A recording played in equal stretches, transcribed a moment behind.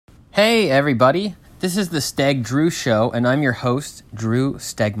Hey everybody, this is the Steg Drew Show, and I'm your host, Drew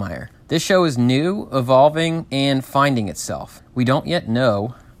Stegmeyer. This show is new, evolving, and finding itself. We don't yet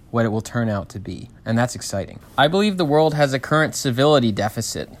know what it will turn out to be, and that's exciting. I believe the world has a current civility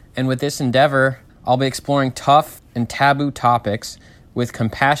deficit, and with this endeavor, I'll be exploring tough and taboo topics with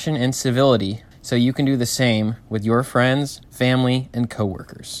compassion and civility, so you can do the same with your friends, family, and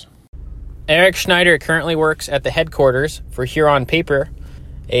coworkers. Eric Schneider currently works at the headquarters for Huron Paper,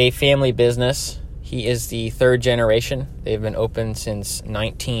 a family business. He is the third generation. They've been open since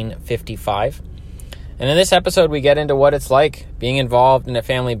 1955. And in this episode, we get into what it's like being involved in a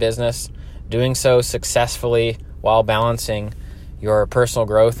family business, doing so successfully while balancing your personal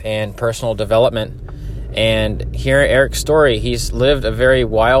growth and personal development. And hear Eric's story. He's lived a very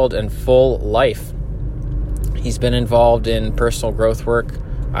wild and full life. He's been involved in personal growth work,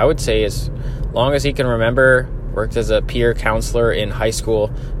 I would say, as long as he can remember. Worked as a peer counselor in high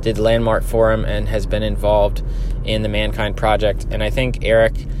school, did Landmark Forum, and has been involved in the Mankind Project. And I think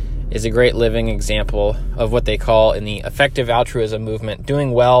Eric is a great living example of what they call in the effective altruism movement,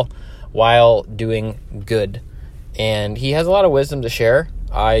 doing well while doing good. And he has a lot of wisdom to share.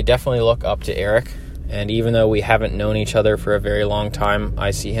 I definitely look up to Eric. And even though we haven't known each other for a very long time,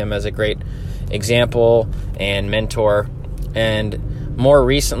 I see him as a great example and mentor. And more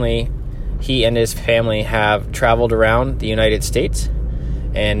recently, he and his family have traveled around the United States,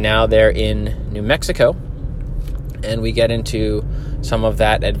 and now they're in New Mexico. And we get into some of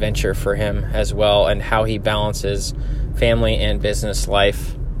that adventure for him as well, and how he balances family and business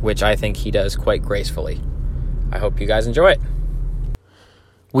life, which I think he does quite gracefully. I hope you guys enjoy it.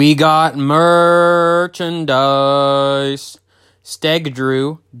 We got merchandise.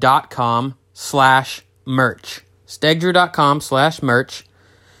 stegdrew.com/merch. stegdrew.com/merch.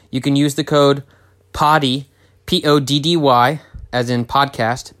 You can use the code PODDY, P-O-D-D-Y, as in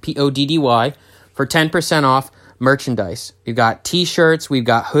podcast, P-O-D-D-Y, for 10% off merchandise. We've got t-shirts, we've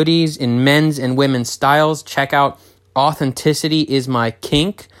got hoodies in men's and women's styles. Check out Authenticity is My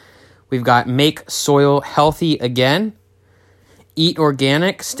Kink. We've got Make Soil Healthy Again, Eat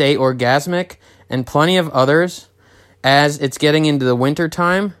Organic, Stay Orgasmic, and plenty of others. As it's getting into the winter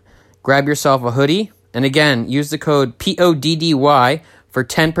time, grab yourself a hoodie. And again, use the code PODDY for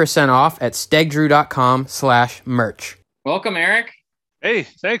 10% off at stegdrew.com/merch. Welcome, Eric. Hey,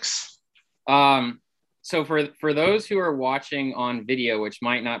 thanks. So for those who are watching on video, which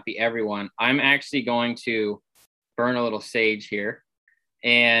might not be everyone, I'm actually going to burn a little sage here.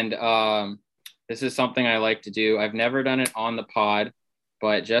 And this is something I like to do. I've never done it on the pod,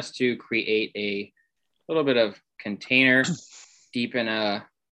 but just to create a little bit of container, deepen a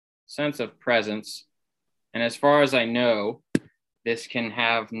sense of presence. And as far as I know, this can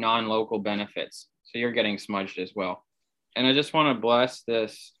have non-local benefits. So you're getting smudged as well. And I just want to bless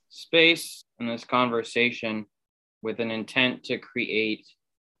this space and this conversation with an intent to create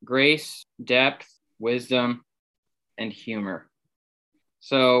grace, depth, wisdom, and humor.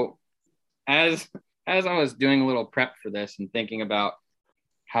 So as I was doing a little prep for this and thinking about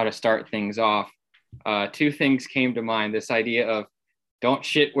how to start things off, two things came to mind. This idea of don't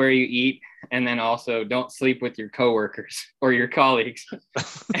shit where you eat, and then also don't sleep with your coworkers or your colleagues.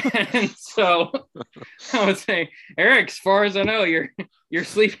 And so I was saying, Eric, as far as I know, you're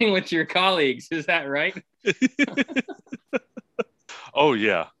sleeping with your colleagues. Is that right? Oh,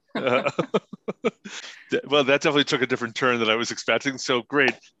 yeah. Well, that definitely took a different turn than I was expecting. So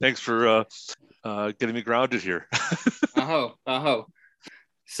great. Thanks for getting me grounded here.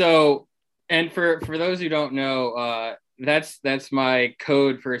 So, and for those who don't know, that's my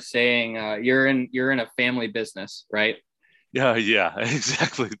code for saying you're in a family business, right? Yeah,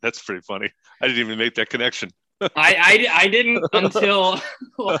 exactly. That's pretty funny. I didn't even make that connection. I didn't until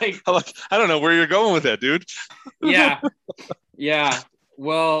I don't know where you're going with that, dude. Yeah.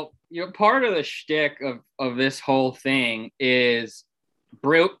 Well, part of the shtick of this whole thing is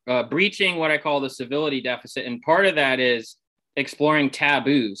breaching what I call the civility deficit, and part of that is exploring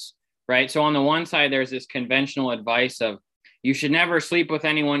taboos. Right. So on the one side, there's this conventional advice of you should never sleep with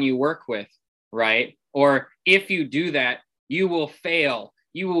anyone you work with. Right. Or if you do that, you will fail.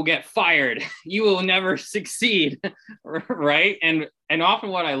 You will get fired. You will never succeed. Right. And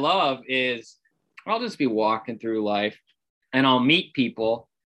often what I love is I'll just be walking through life and I'll meet people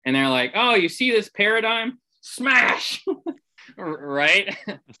and they're like, oh, you see this paradigm? Smash. Right.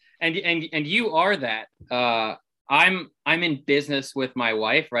 And you are that. I'm in business with my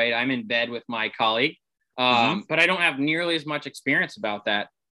wife, right? I'm in bed with my colleague, but I don't have nearly as much experience about that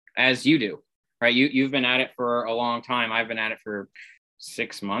as you do, right? You've been at it for a long time. I've been at it for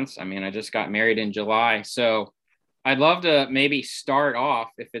 6 months. I mean, I just got married in July. So I'd love to maybe start off,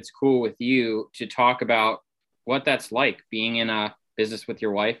 if it's cool with you, to talk about what that's like being in a business with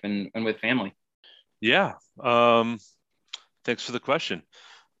your wife and with family. Yeah. Thanks for the question.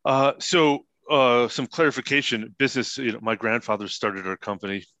 Some clarification. Business. My grandfather started our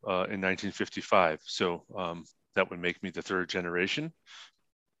company in 1955, so that would make me the third generation.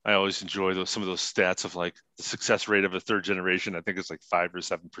 I always enjoy some of those stats of like the success rate of a third generation. I think it's like 5 or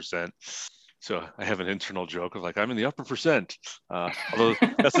 7%. So I have an internal joke of like I'm in the upper percent. Although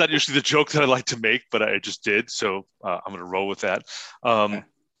that's not usually the joke that I like to make, but I just did. So I'm going to roll with that. Um,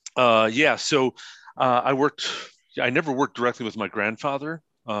 yeah. So I worked. I never worked directly with my grandfather.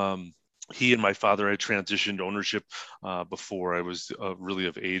 He and my father had transitioned ownership before I was really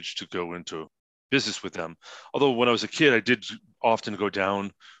of age to go into business with them. Although when I was a kid, I did often go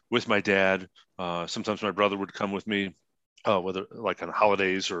down with my dad. Sometimes my brother would come with me, whether like on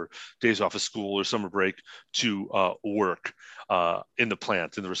holidays or days off of school or summer break, to work in the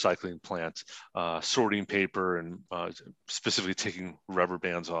plant, in the recycling plant, sorting paper and specifically taking rubber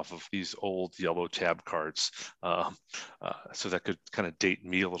bands off of these old yellow tab cards. So that could kind of date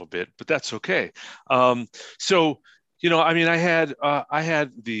me a little bit, but that's okay. So, I mean, I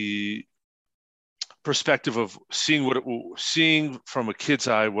had the perspective of seeing from a kid's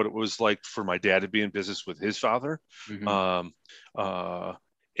eye what it was like for my dad to be in business with his father, Mm-hmm. um, uh,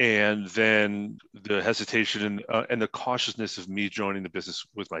 and then the hesitation and the cautiousness of me joining the business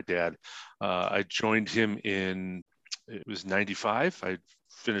with my dad. I joined him it was 95. I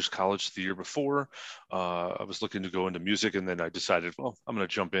finished college the year before. I was looking to go into music, and then I decided, well, I'm going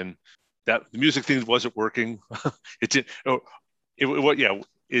to jump in. That the music thing wasn't working. It didn't. Oh, yeah,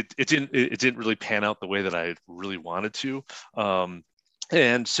 it didn't really pan out the way that I really wanted to.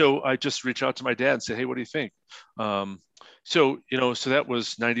 And so I just reached out to my dad and said, hey, what do you think? So that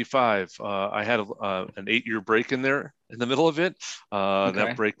was 95. I had an 8-year break in there in the middle of it. Okay.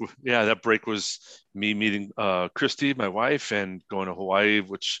 That break was me meeting Christy, my wife, and going to Hawaii,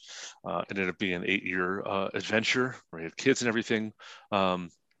 which ended up being an 8-year adventure where we had kids and everything.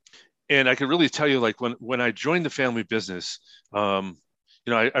 And I could really tell you, like when I joined the family business,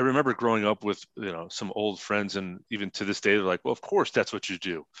 I remember growing up with some old friends, and even to this day, they're like, "Well, of course, that's what you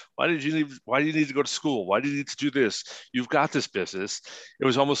do. Why do you need to go to school? Why do you need to do this? You've got this business." It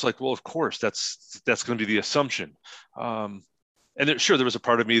was almost like, "Well, of course, that's going to be the assumption." And sure, there was a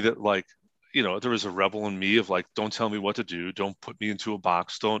part of me that like, there was a rebel in me of like, don't tell me what to do. Don't put me into a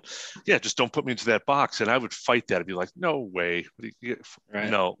box. Just don't put me into that box. And I would fight that. I'd be like, no way. Right.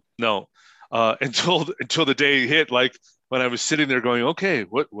 No, no. Until the day hit, like when I was sitting there going, okay,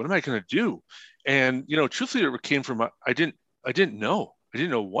 what am I going to do? And, truthfully, it came from, I didn't know. I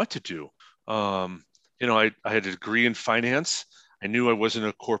didn't know what to do. I had a degree in finance. I knew I wasn't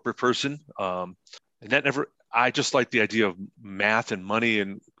a corporate person. And I just like the idea of math and money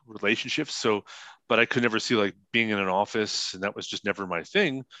and relationships. So, but I could never see like being in an office, and that was just never my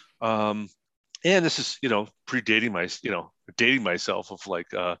thing. And this is, predating dating myself of like,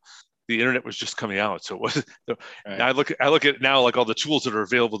 the internet was just coming out. So it wasn't, Right. I look at it now, like all the tools that are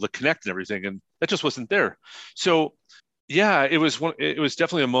available to connect and everything, and that just wasn't there. So yeah, it was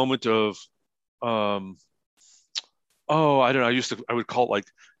definitely a moment of, um, oh, I don't know. I would call it like,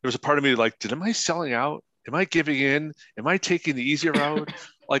 there was a part of me like, am I selling out? Am I giving in? Am I taking the easier route?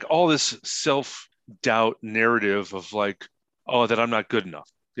 Like all this self-doubt narrative of like, oh, that I'm not good enough,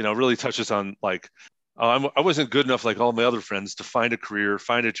 really touches on like, I wasn't good enough like all my other friends to find a career,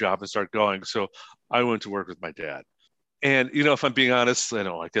 find a job and start going. So I went to work with my dad. And, if I'm being honest,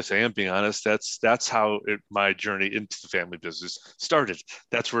 I guess I am being honest. That's how my journey into the family business started.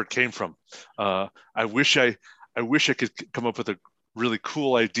 That's where it came from. Uh, I wish I could come up with a really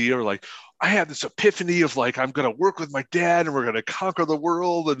cool idea, or like I had this epiphany of like I'm going to work with my dad and we're going to conquer the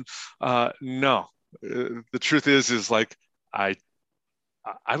world. And no, the truth is like I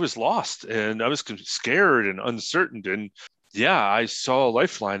I was lost and I was scared and uncertain. And yeah, I saw a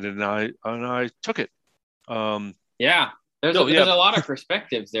lifeline and I took it. Um, Yeah. no, There's yeah, a lot of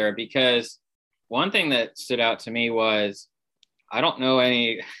perspectives there, because one thing that stood out to me was I don't know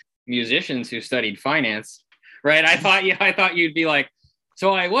any musicians who studied finance, right? I thought you'd be like,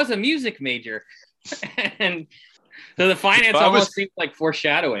 so I was a music major. And so the finance I was. almost seems like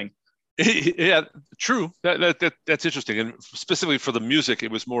foreshadowing. Yeah, true. That's interesting. And specifically for the music, it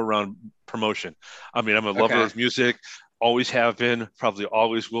was more around promotion. I mean, I'm a lover Okay. of music, always have been, probably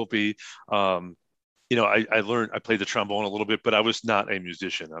always will be. Um, I played the trombone a little bit, but I was not a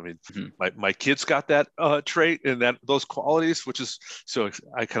musician. I mean, Mhm. my kids got that trait and those qualities, which is so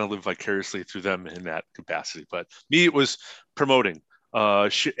I kind of live vicariously through them in that capacity. But me, it was promoting,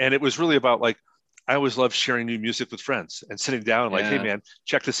 and it was really about like I always loved sharing new music with friends and sitting down and like, hey Yeah. man,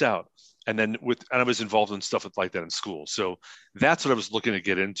 check this out. And then and I was involved in stuff like that in school. So that's what I was looking to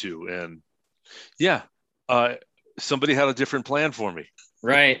get into. And yeah, uh, somebody had a different plan for me.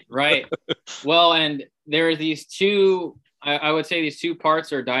 Right, right. Well, and there are these two, I would say these two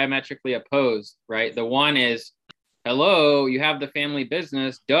parts are diametrically opposed, right? The one is, hello, you have the family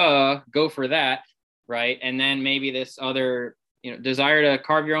business, duh, go for that, right? And then maybe this other, desire to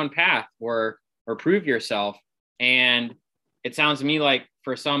carve your own path or prove yourself. And it sounds to me like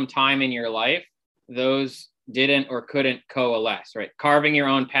for some time in your life, those didn't or couldn't coalesce, right? Carving your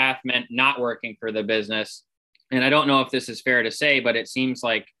own path meant not working for the business. And I don't know if this is fair to say, but it seems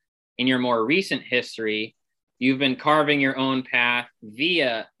like in your more recent history, you've been carving your own path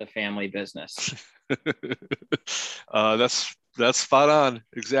via the family business. That's spot on.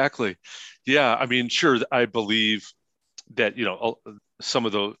 Exactly. Yeah. I mean, sure. I believe that, some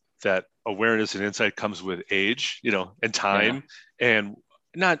of that awareness and insight comes with age, and Yeah. time, and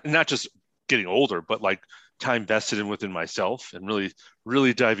not just getting older, but like time vested in within myself and really,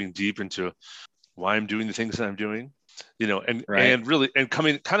 really diving deep into why I'm doing the things that I'm doing, Right. and really, and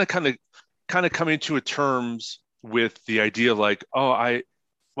coming to a terms with the idea of like, oh,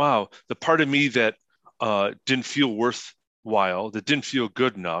 wow, the part of me that didn't feel worthwhile, that didn't feel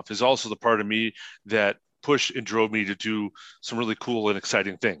good enough, is also the part of me that pushed and drove me to do some really cool and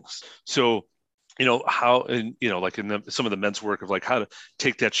exciting things. So, how, and like in some of the men's work of like how to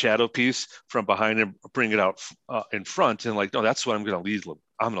take that shadow piece from behind and bring it out in front, and like, no, that's what I'm going to lead.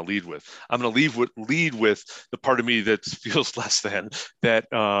 I'm going to lead with. I'm going to lead with the part of me that feels less than, that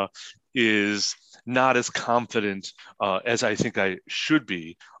is not as confident as I think I should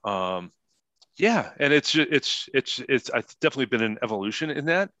be. Yeah, and it's definitely been an evolution in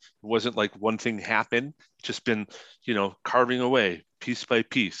that. It wasn't like one thing happened. It's just been, carving away piece by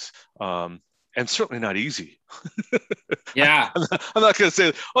piece. And certainly not easy. Yeah. I'm not going to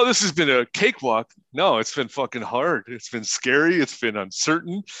say, oh, this has been a cakewalk. No, it's been fucking hard. It's been scary. It's been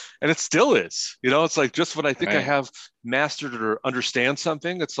uncertain, and it still is. It's like just when I think I Right. have mastered or understand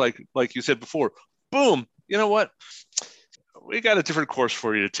something, it's like you said before, boom. You know what? We got a different course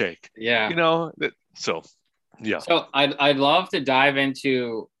for you to take. Yeah. So yeah. So I'd love to dive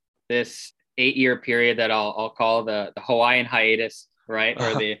into this 8-year period that I'll call the Hawaiian hiatus, right?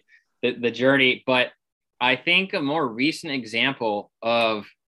 Or the journey. But I think a more recent example of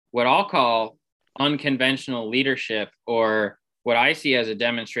what I'll call unconventional leadership, or what I see as a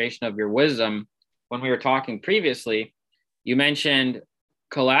demonstration of your wisdom. When we were talking previously, you mentioned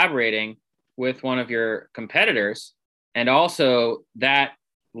collaborating with one of your competitors, and also that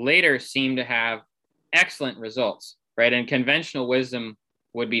later seemed to have excellent results, right? And conventional wisdom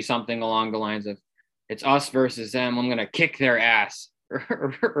would be something along the lines of, it's us versus them. I'm going to kick their ass,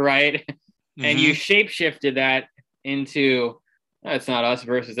 right? And you Mm-hmm. shapeshifted that into, it's not us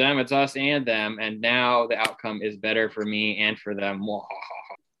versus them, it's us and them. And now the outcome is better for me and for them.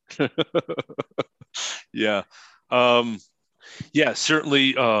 Yeah. Yeah,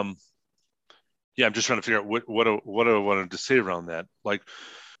 certainly. Yeah, I'm just trying to figure out what I wanted to say around that. Like,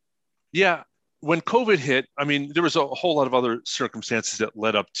 yeah, when COVID hit, I mean, there was a whole lot of other circumstances that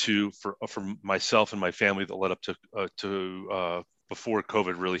led up to for myself and my family that led up to before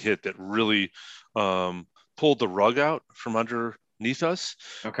COVID really hit, that really pulled the rug out from underneath us,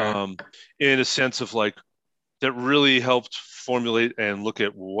 Okay. um, in a sense of like, that really helped formulate and look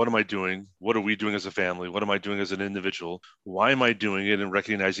at, what am I doing? What are we doing as a family? What am I doing as an individual? Why am I doing it? And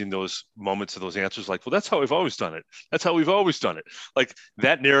recognizing those moments of those answers, like, well, that's how we've always done it. That's how we've always done it. Like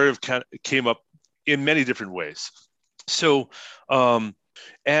that narrative came up in many different ways. So,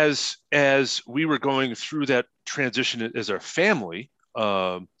 as we were going through that transition as our family,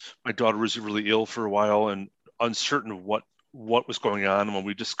 my daughter was really ill for a while and uncertain of what was going on. And when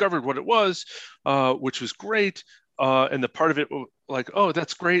we discovered what it was, which was great, and the part of it, like, oh,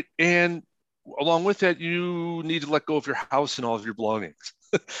 that's great, and along with that, you need to let go of your house and all of your belongings.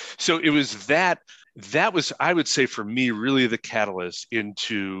 So it was that was, I would say, for me, really the catalyst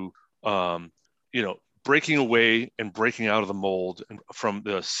into, breaking away and breaking out of the mold and from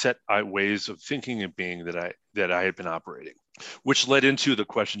the set ways of thinking and being that I had been operating, which led into the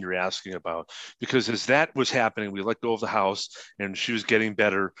question you're asking about. Because as that was happening, we let go of the house and she was getting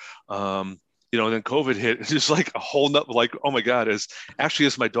better. And then COVID hit. It's just like a whole nother, like, oh my God, as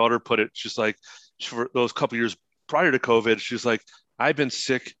my daughter put it, she's like, for those couple years prior to COVID, she's like, I've been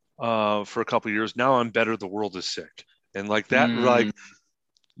sick for a couple of years. Now I'm better. The world is sick. And Mm,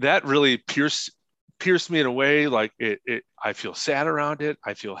 that really pierced me in a way. Like I feel sad around it.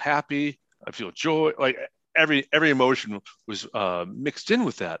 I feel happy. I feel joy. Like every emotion was mixed in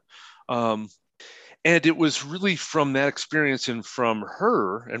with that. Um, And it was really from that experience and from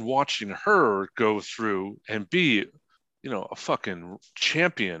her and watching her go through and be, a fucking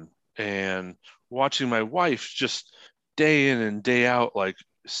champion, and watching my wife just day in and day out, like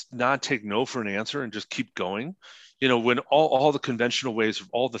not take no for an answer and just keep going. When all the conventional ways of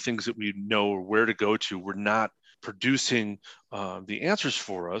all the things that we know or where to go to were not producing the answers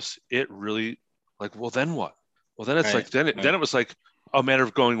for us, it really like, well, then what? Well, then it's Right. like, then it was like a matter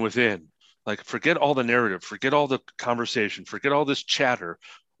of going within. Like, forget all the narrative, forget all the conversation, forget all this chatter.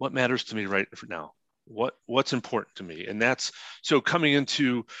 What matters to me right now? What's important to me? And that's so coming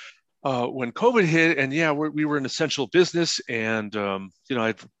into when COVID hit, and yeah, we were an essential business, and I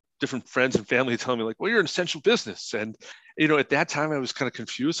had different friends and family telling me like, "Well, you're an essential business," and at that time I was kind of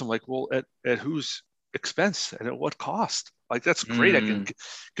confused. I'm like, "Well, at whose expense and at what cost?" Like, that's great, I can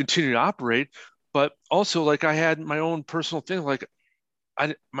continue to operate, but also like I had my own personal thing. Like,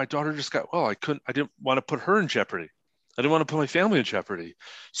 my daughter just got well. I didn't want to put her in jeopardy. I didn't want to put my family in jeopardy.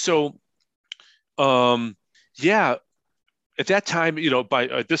 So, yeah, at that time, by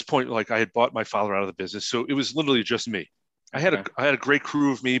at this point, like I had bought my father out of the business, so it was literally just me. Okay. I had a great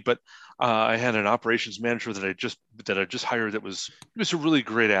crew of me, but I had an operations manager that I just hired. He was a really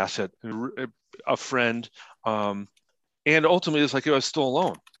great asset, a friend, and ultimately, it's like I was still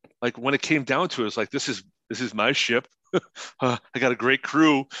alone. Like when it came down to it, it's like this is my ship. I got a great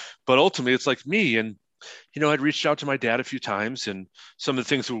crew, but ultimately, it's like me. And I'd reached out to my dad a few times, and some of the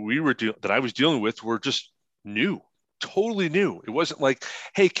things that I was dealing with were just new, totally new. It wasn't like,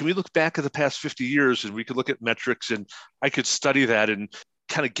 hey, can we look back at the past 50 years and we could look at metrics and I could study that and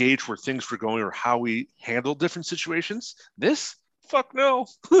kind of gauge where things were going or how we handle different situations. This, fuck no.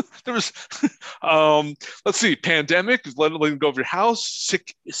 There was, let's see, pandemic, letting them go over your house,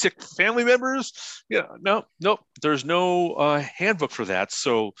 sick family members. Yeah, no, nope. There's no handbook for that.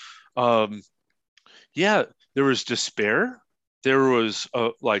 So, um, yeah, there was despair. There was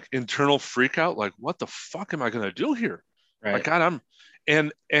like internal freak out, like, what the fuck am I going to do here? Like, Right. God,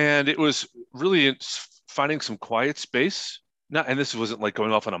 and it was really finding some quiet space. Not, and this wasn't like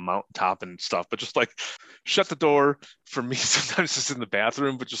going off on a mountaintop and stuff, but just like shut the door. For me, sometimes it's in the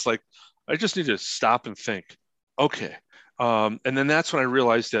bathroom, but just like, I just need to stop and think. Okay. And then that's when I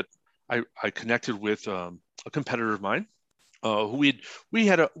realized that I connected with a competitor of mine who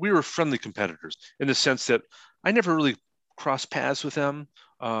we were friendly competitors in the sense that I never really crossed paths with them.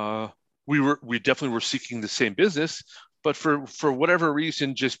 We definitely were seeking the same business, but for whatever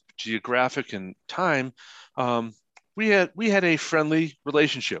reason, just geographic and time, um, we had a friendly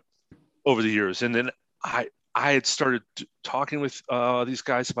relationship over the years. And then I had started talking with these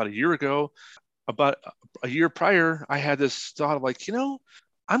guys about a year ago. About a year prior, I had this thought of like,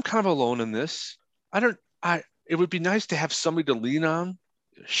 I'm kind of alone in this. I don't. I It would be nice to have somebody to lean on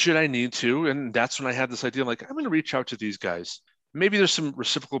should I need to. And that's when I had this idea, like, I'm going to reach out to these guys. Maybe there's some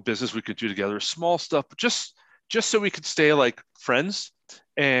reciprocal business we could do together, small stuff, but just so we could stay like friends.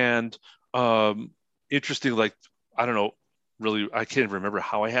 And um, interesting, like, I don't know, really, I can't even remember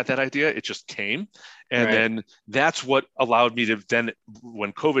how I had that idea. It just came. And Right. then that's what allowed me to then,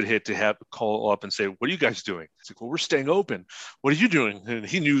 when COVID hit, to have call up and say, what are you guys doing? It's like, well, we're staying open. What are you doing? And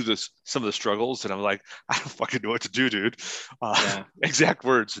he knew some of the struggles. And I'm like, I don't fucking know what to do, dude. Yeah. Exact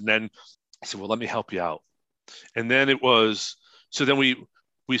words. And then I said, well, let me help you out. And then it was, so then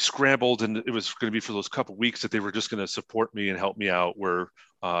we scrambled, and it was going to be for those couple of weeks that they were just going to support me and help me out, where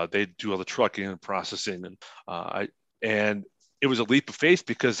they do all the trucking and processing, and it was a leap of faith,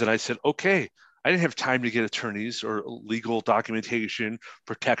 because then I said, okay, I didn't have time to get attorneys or legal documentation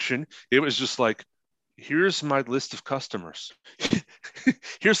protection. It was just like, here's my list of customers.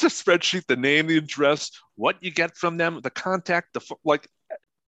 Here's the spreadsheet, the name, the address, what you get from them, the contact, like,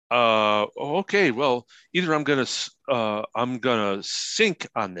 okay, well, either I'm gonna sink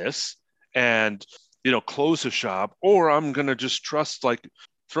on this and close the shop, or I'm gonna just trust, like,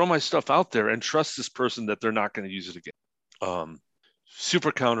 throw my stuff out there and trust this person that they're not going to use it again.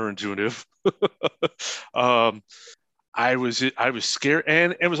 Super counterintuitive. um, I was scared,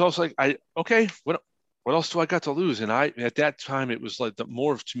 and it was also like, okay, what else do I got to lose? And I at that time, it was like, the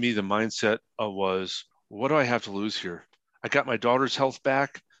more to me, the mindset was, what do I have to lose here? I got my daughter's health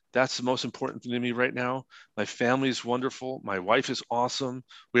back. That's the most important thing to me right now. My family is wonderful. My wife is awesome.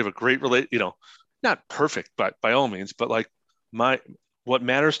 We have a great relate, not perfect, but by all means, but like, my what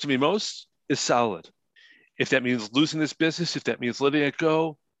matters to me most is solid. If that means losing this business, if that means letting it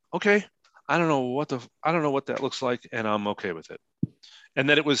go, okay. I don't know what that looks like, and I'm okay with it. And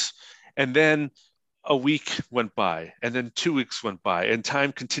then and then a week went by, and then 2 weeks went by, and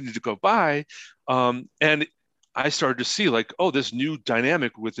time continued to go by. And I started to see, like, oh, this new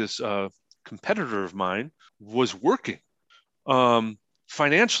dynamic with this competitor of mine was working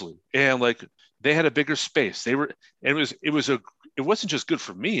financially, and like they had a bigger space. They were, and it wasn't just good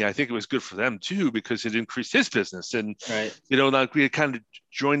for me. I think it was good for them too, because it increased his business. And, Right. like we had kind of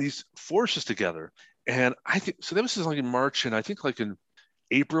joined these forces together. And I think, so that was like in March, and I think like in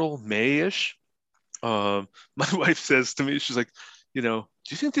April, May-ish, my wife says to me, she's like, do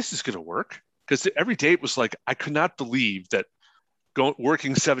you think this is going to work? Because every day it was like, I could not believe that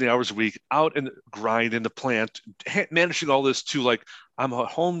working 70 hours a week out in the grind in the plant, managing all this to like, I'm at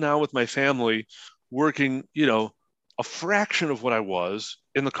home now with my family, working, a fraction of what I was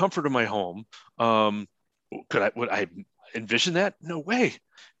in the comfort of my home. Would I envision that? No way.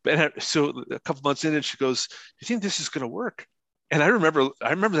 So a couple months in, and she goes, "You think this is going to work?" And I remember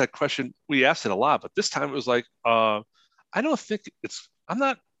that question. We asked it a lot, but this time it was like, I don't think I'm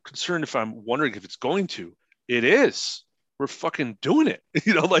not concerned if I'm wondering if it's going to. It is. We're fucking doing it.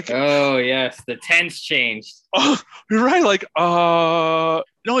 Like, oh yes, the tense changed. Oh, you're right. Like, no,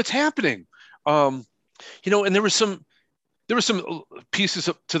 it's happening. And there were some pieces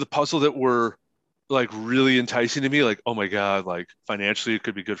to the puzzle that were like really enticing to me. Like, oh my God, like financially it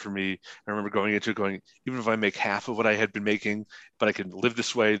could be good for me. I remember going, even if I make half of what I had been making, but I can live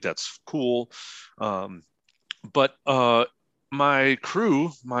this way, that's cool. But my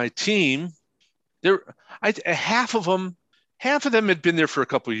crew, my team, there, half of them had been there for a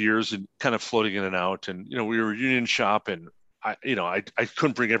couple of years and kind of floating in and out. And, we were a union shop, and I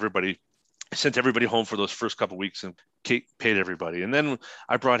couldn't bring everybody. I sent everybody home for those first couple of weeks and paid everybody. And then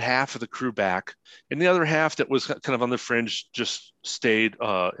I brought half of the crew back, and the other half that was kind of on the fringe just stayed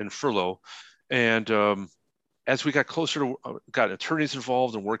in furlough. And as we got closer to, got attorneys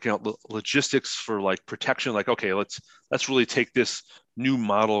involved and working out logistics for like protection, like, okay, let's really take this new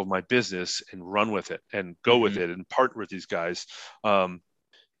model of my business and run with it and go with it and partner with these guys.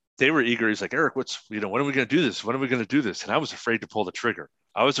 They were eager. He's like, Eric, when are we going to do this? When are we going to do this? And I was afraid to pull the trigger.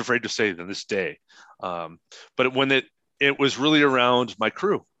 I was afraid to say to this day. But when it was really around my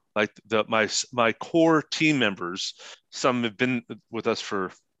crew, like my core team members, some have been with us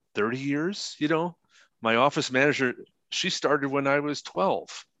for 30 years, my office manager, she started when I was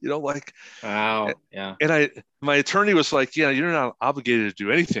 12, like, wow. Yeah. And my attorney was like, yeah, you're not obligated to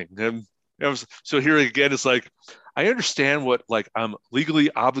do anything. And so here again, it's like, I understand what like I'm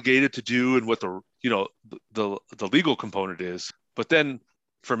legally obligated to do and what the legal component is. But then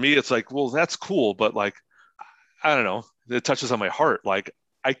for me, it's like, well, that's cool. But like, I don't know, it touches on my heart. Like,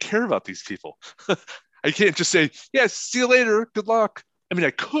 I care about these people. I can't just say, yeah, see you later. Good luck. I mean,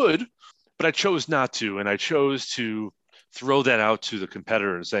 I could, but I chose not to. And I chose to throw that out to the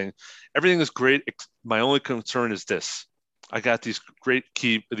competitor and saying, everything is great. My only concern is this. I got these great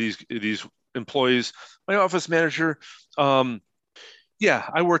these employees. My office manager, yeah,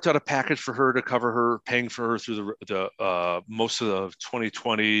 I worked out a package for her to cover her, paying for her through the most of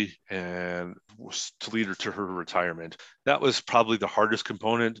 2020 and to lead her to her retirement. That was probably the hardest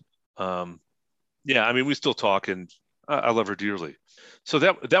component. Yeah, I mean, we still talk, and I love her dearly. So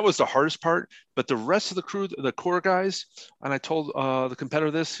that was the hardest part. But the rest of the crew, the core guys, and I told the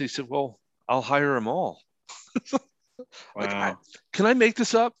competitor this. He said, "Well, I'll hire them all." Like, wow. Can I make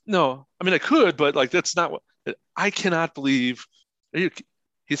this up? No, I mean I could, but like that's not what I cannot believe.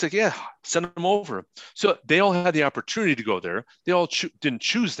 He's like, yeah, send them over. So they all had the opportunity to go there. They all didn't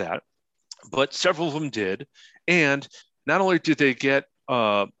choose that, but several of them did. And not only did they get,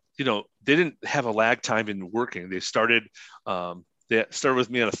 they didn't have a lag time in working. They started with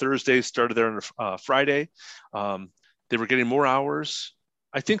me on a Thursday, started there on a Friday. They were getting more hours.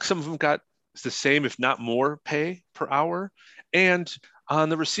 I think some of them got the same, if not more, pay per hour. And on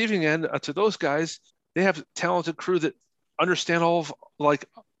the receiving end, to those guys, they have talented crew that understand all of like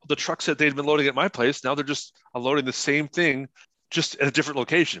the trucks that they'd been loading at my place. Now they're just unloading the same thing, just at a different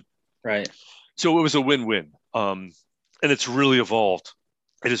location. Right. So it was a win-win. And it's really evolved.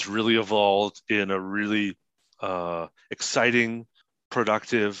 It has really evolved in a really exciting,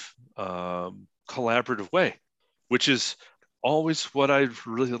 productive, collaborative way, which is always what I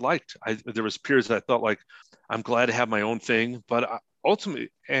really liked. There was periods that I thought like, I'm glad to have my own thing, but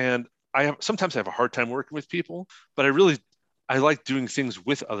ultimately, and sometimes I have a hard time working with people, but I like doing things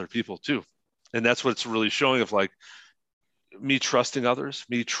with other people too. And that's what it's really showing of like me trusting others,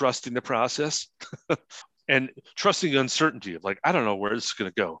 me trusting the process and trusting the uncertainty of like, I don't know where this is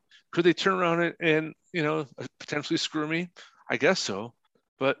going to go. Could they turn around and potentially screw me? I guess so,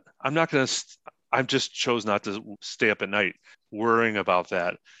 but I just chose not to stay up at night worrying about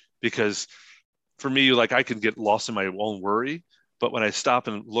that, because for me, like I can get lost in my own worry. But when I stop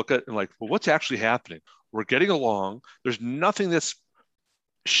and look at and like, well, what's actually happening? We're getting along. There's nothing that's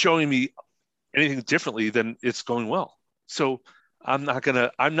showing me anything differently, then it's going well. So I'm not going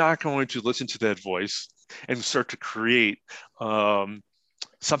to listen to that voice and start to create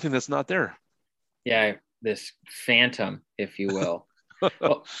something that's not there. Yeah, this phantom, if you will.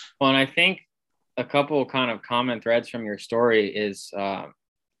 Well, and I think a couple kind of common threads from your story is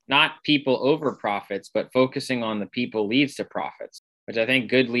not people over profits, but focusing on the people leads to profits, which I think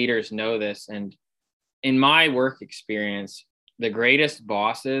good leaders know this. And in my work experience, the greatest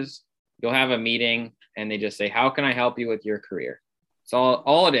bosses, you'll have a meeting and they just say, how can I help you with your career? It's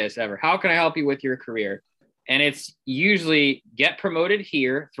all it is ever. How can I help you with your career? And it's usually get promoted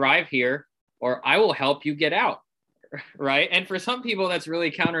here, thrive here, or I will help you get out. Right. And for some people, that's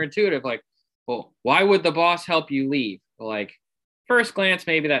really counterintuitive. Like, well, why would the boss help you leave? Like, first glance,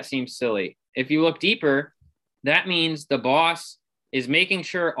 maybe that seems silly. If you look deeper, that means the boss is making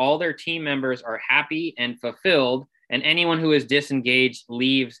sure all their team members are happy and fulfilled, and anyone who is disengaged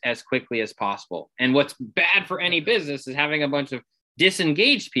leaves as quickly as possible. And what's bad for any business is having a bunch of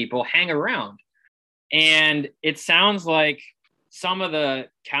disengaged people hang around. And it sounds like some of the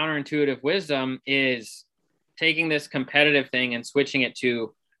counterintuitive wisdom is taking this competitive thing and switching it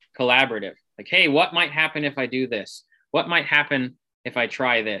to collaborative. Like, hey, what might happen if I do this? What might happen if I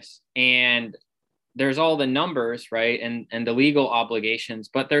try this? And there's all the numbers, right? And the legal obligations,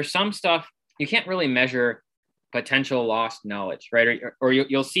 but there's some stuff you can't really measure potential lost knowledge, right? Or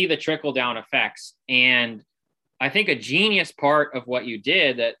you'll see the trickle down effects. And I think a genius part of what you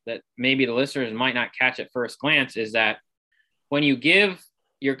did that maybe the listeners might not catch at first glance is that when you give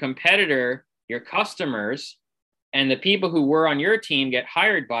your competitor, your customers, and the people who were on your team get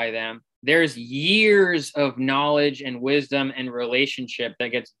hired by them, there's years of knowledge and wisdom and relationship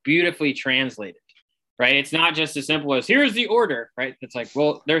that gets beautifully translated, right? It's not just as simple as here's the order, right? It's like,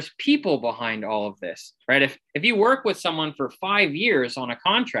 well, there's people behind all of this, right? If you work with someone for 5 years on a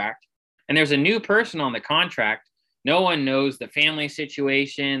contract and there's a new person on the contract, no one knows the family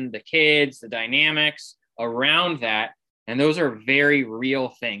situation, the kids, the dynamics around that. And those are very real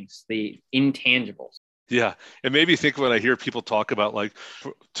things, the intangibles. Yeah. It made me think when I hear people talk about like,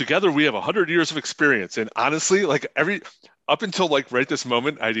 together we have 100 years of experience. And honestly, like up until like right this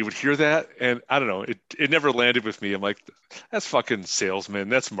moment, I would hear that. And I don't know, it never landed with me. I'm like, that's fucking salesman.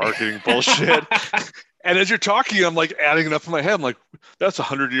 That's marketing bullshit. And as you're talking, I'm like adding it up in my head. I'm like, that's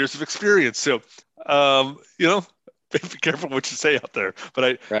 100 years of experience. So, be careful what you say out there.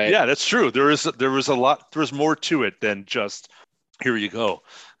 But yeah, that's true. There was a lot, there was more to it than just, here you go.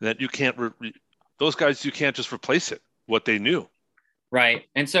 That you can't, those guys, you can't just replace it, what they knew. Right.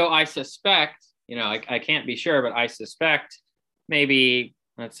 And so I suspect, I can't be sure, but I suspect maybe,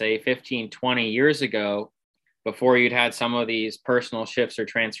 let's say 15, 20 years ago, before you'd had some of these personal shifts or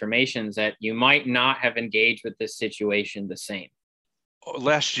transformations, that you might not have engaged with this situation the same.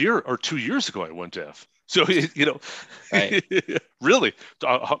 Last year or 2 years ago, I went deaf. So, right. Really,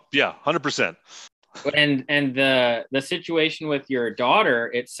 yeah, 100%. And the situation with your daughter,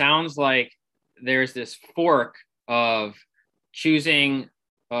 it sounds like there's this fork of choosing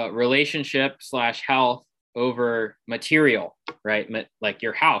relationship / health over material, right? Like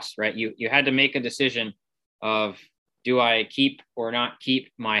your house, right? You had to make a decision of, do I keep or not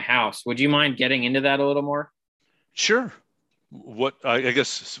keep my house? Would you mind getting into that a little more? Sure. What I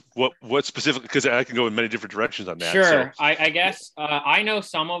guess what specifically, because I can go in many different directions on that. Sure. So. I guess I know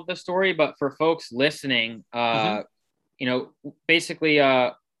some of the story, but for folks listening, basically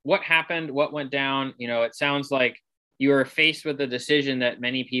what happened, what went down, it sounds like you were faced with a decision that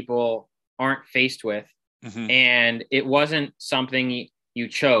many people aren't faced with. Mm-hmm. And it wasn't something you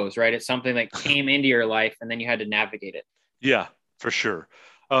chose, right? It's something that came into your life and then you had to navigate it. Yeah, for sure.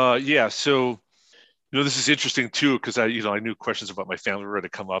 Yeah. So, this is interesting too, because I knew questions about my family were going to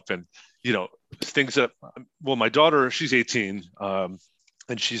come up, and, things that, well, my daughter, she's 18, and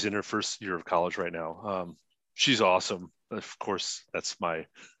she's in her first year of college right now. She's awesome. Of course, that's my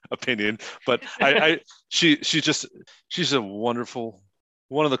opinion, but she's a wonderful,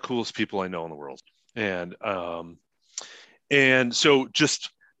 one of the coolest people I know in the world. And so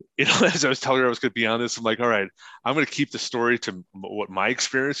just, as I was telling her I was going to be on this, I'm like, all right, I'm going to keep the story to what my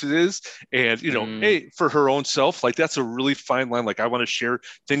experience is. And, hey, for her own self, like, that's a really fine line. Like, I want to share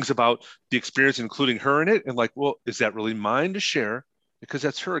things about the experience, including her in it. And like, well, is that really mine to share? Because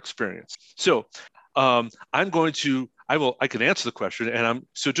that's her experience. So I can answer the question. And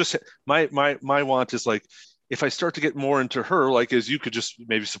just my want is like, if I start to get more into her, like, as you could just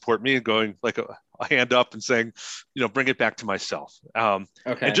maybe support me and going like a hand up and saying, bring it back to myself. Okay.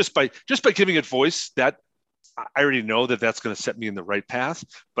 And just by giving it voice, that I already know that that's going to set me in the right path,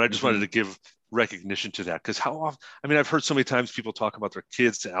 but I just wanted to give recognition to that. Because how often, I mean, I've heard so many times people talk about their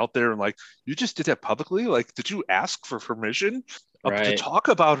kids out there and like, you just did that publicly? Like, did you ask for permission to Right. talk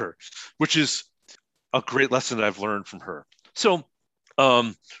about her? Which is a great lesson that I've learned from her. So,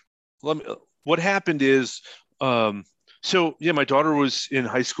 um, let me, what happened is, so yeah, my daughter was in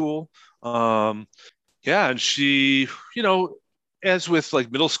high school. Um, yeah, and she, you know, as with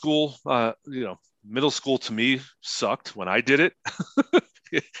like middle school, middle school to me sucked when I did it,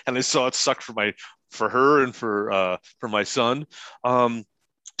 and I saw it sucked for her and for my son. Um,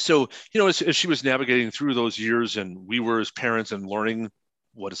 so as she was navigating through those years, and we were as parents and learning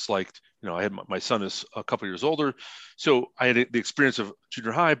what it's like. I had my son is a couple years older, so I had the experience of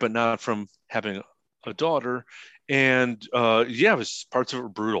junior high, but not from having a daughter. And yeah, it was parts of it were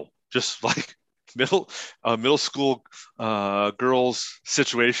brutal, just like middle school girls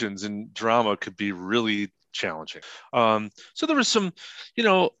situations and drama could be really challenging. So there was some,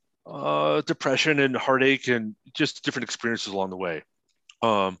 depression and heartache and just different experiences along the way.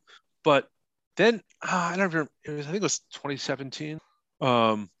 Um, but then I don't remember. I think it was 2017.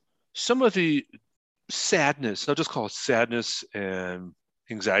 Um, some of the sadness, I'll just call it sadness and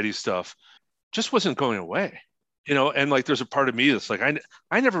anxiety stuff, just wasn't going away. And like there's a part of me that's like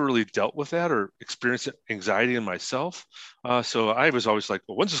I never really dealt with that or experienced anxiety in myself. So I was always like,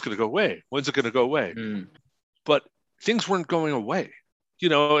 well, when's this going to go away? When's it going to go away? Mm. But things weren't going away.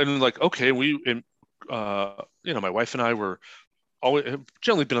 And like okay, my wife and I were always have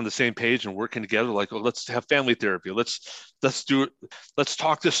generally been on the same page and working together. Like, oh, let's have family therapy. Let's do it. Let's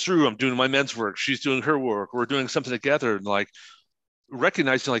talk this through. I'm doing my men's work. She's doing her work. We're doing something together, and like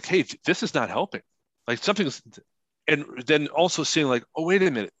recognizing like, hey, this is not helping. Like something's, and then also seeing like, oh, wait a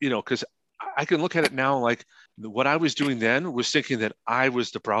minute, because I can look at it now like what I was doing then was thinking that I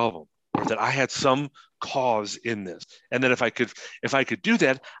was the problem or that I had some cause in this, and then if I could do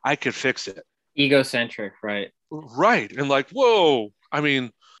that, I could fix it. Egocentric, right? Right. And like, whoa, I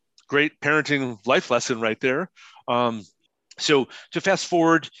mean, great parenting life lesson right there. So to fast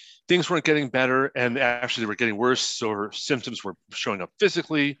forward, things weren't getting better and actually they were getting worse. So her symptoms were showing up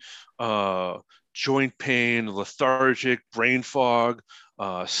physically, joint pain, lethargic, brain fog,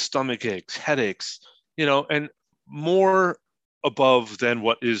 stomach aches, headaches, and more above than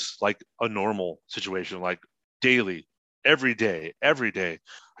what is like a normal situation, like daily, every day.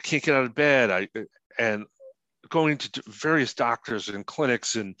 I can't get out of bed. And going to various doctors and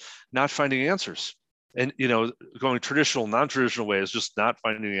clinics and not finding answers, and going traditional non-traditional ways, just not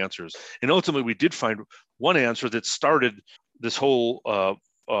finding answers. And ultimately we did find one answer that started this whole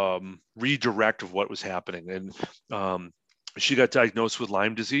redirect of what was happening. And she got diagnosed with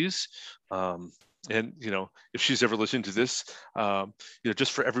Lyme disease. And if she's ever listened to this,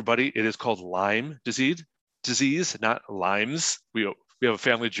 just for everybody, it is called Lyme disease, not Lyme's. We have a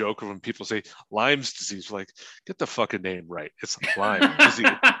family joke of when people say Lyme's disease, we're like, get the fucking name right. It's Lyme disease.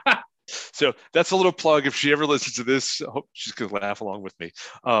 So that's a little plug. If she ever listens to this, I hope she's going to laugh along with me.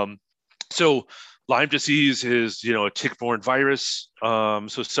 So Lyme disease is, a tick-borne virus. So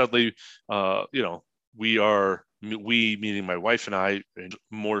suddenly, we, meaning my wife and I, and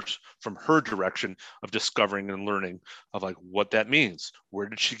more from her direction of discovering and learning of like what that means. Where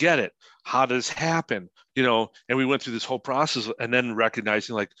did she get it? How does it happen? And we went through this whole process and then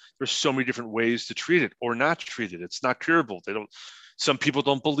recognizing like there's so many different ways to treat it or not treat it. It's not curable. Some people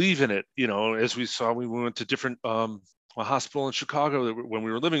don't believe in it. As we saw, we went to different, a hospital in Chicago when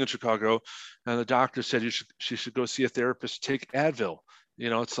we were living in Chicago, and the doctor said she should go see a therapist, take Advil.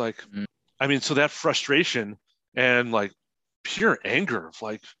 It's like, I mean, so that frustration and like pure anger of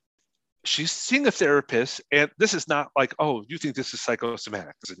like, she's seeing a therapist, and this is not like, oh, you think this is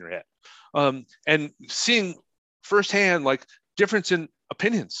psychosomatic, it's in your head. And seeing firsthand like difference in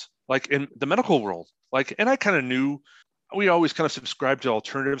opinions, like in the medical world, like, and I kind of knew we always kind of subscribed to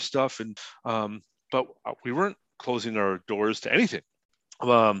alternative stuff, and but we weren't closing our doors to anything.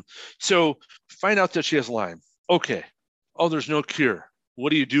 So find out that she has Lyme. Okay. Oh, there's no cure.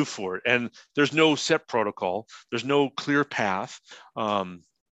 What do you do for it? And there's no set protocol. There's no clear path.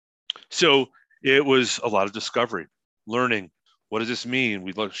 So it was a lot of discovery, learning. What does this mean?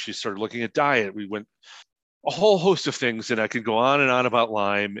 She started looking at diet. We went a whole host of things, and I could go on and on about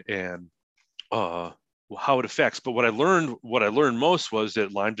Lyme and how it affects. But what I learned most was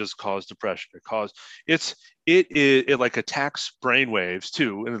that Lyme does cause depression. It like attacks brain waves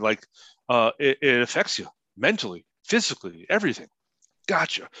too, and like it affects you mentally, physically, everything.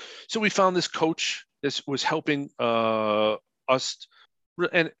 Gotcha. So we found this coach. This was helping us,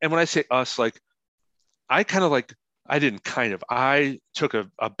 and when I say us, like I took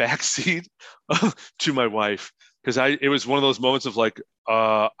a back seat to my wife, because it was one of those moments of like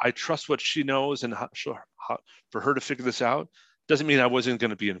I trust what she knows, and for her to figure this out doesn't mean I wasn't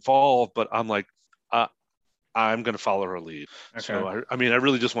going to be involved, but I'm like, uh, I'm going to follow her lead. Okay. So I mean, I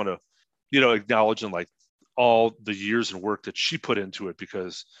really just want to, acknowledge and like all the years and work that she put into it,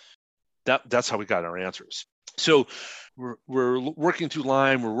 because that's how we got our answers. So we're working through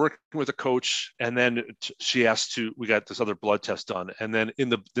Lyme, we're working with a coach, and then she asked we got this other blood test done. And then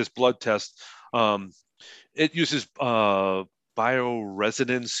in this blood test, it uses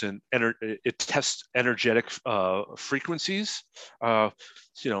bioresonance, and it tests energetic frequencies.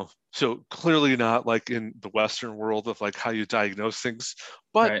 So clearly not like in the Western world of like how you diagnose things,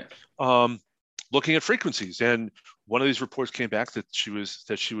 but right. Looking at frequencies. And one of these reports came back that she was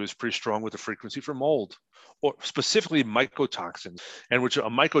pretty strong with the frequency for mold, or specifically mycotoxins, and which a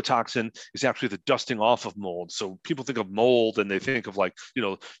mycotoxin is actually the dusting off of mold. So people think of mold and they think of like,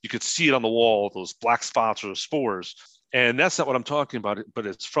 you could see it on the wall, those black spots or spores. And that's not what I'm talking about, but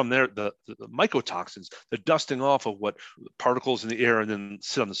it's from there, the mycotoxins, the dusting off of what particles in the air and then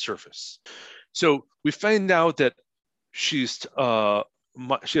sit on the surface. So we find out that she has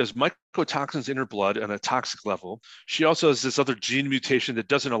mycotoxins in her blood on a toxic level. She also has this other gene mutation that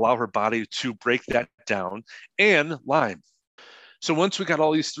doesn't allow her body to break that down, and Lyme. So once we got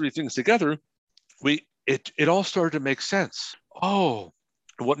all these three things together, it all started to make sense. Oh,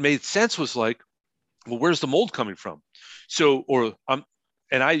 what made sense was like, well, where's the mold coming from? So,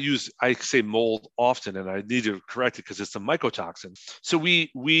 and I say mold often, and I need to correct it because it's the mycotoxin. So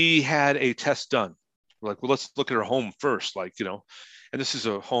we had a test done. We're like, well, let's look at her home first, like, and this is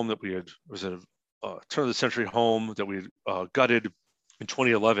a home that was a turn of the century home that we gutted in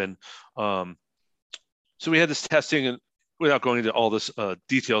 2011. So we had this testing, and without going into all this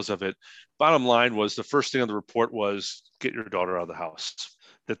details of it, bottom line was the first thing on the report was get your daughter out of the house.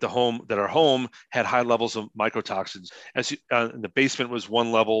 That our home had high levels of mycotoxins. The basement was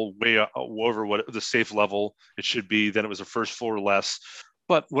one level way over what the safe level it should be. Then it was a first floor less.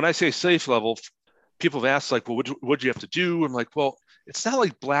 But when I say safe level, people have asked like, well, what do you have to do? I'm like, well, it's not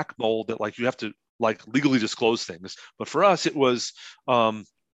like black mold that like you have to like legally disclose things. But for us, it was I'm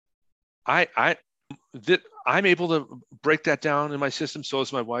able to break that down in my system. So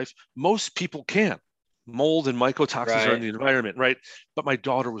is my wife. Most people can't. Mold and mycotoxins are in the environment, right? But my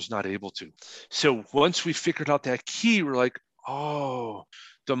daughter was not able to. So once we figured out that key, we're like, oh,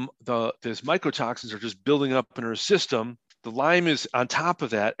 these mycotoxins are just building up in her system. The Lyme is on top of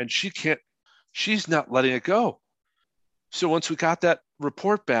that, and she's not letting it go. So once we got that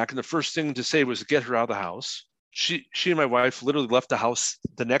report back, and the first thing to say was to get her out of the house. She and my wife literally left the house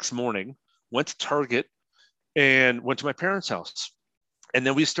the next morning, went to Target, and went to my parents' house. And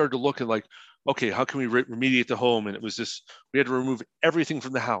then we started to look at like, okay, how can we remediate the home? And it was we had to remove everything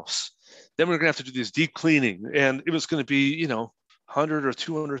from the house. Then we're going to have to do this deep cleaning. And it was going to be, $100,000 or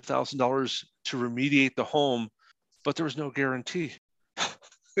 $200,000 to remediate the home, but there was no guarantee.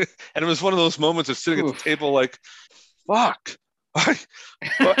 And it was one of those moments of sitting at the table like, fuck.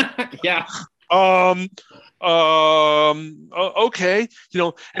 Yeah. Okay.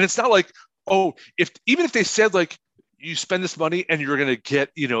 And it's not like, even if they said like, you spend this money and you're going to get,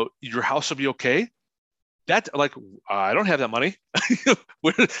 your house will be okay. That like, I don't have that money.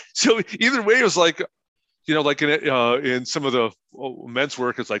 So either way, it was like, like in some of the men's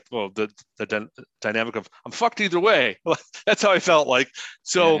work, it's like, well, the dynamic of I'm fucked either way. That's how I felt like.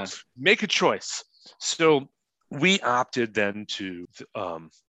 So make a choice. So we opted then to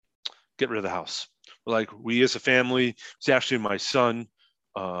get rid of the house. Like we as a family, it's actually my son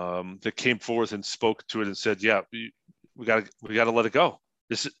that came forth and spoke to it and said, yeah, we got to let it go.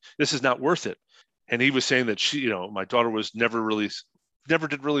 This is not worth it. And he was saying that my daughter was never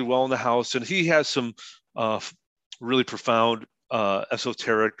did really well in the house. And he has some really profound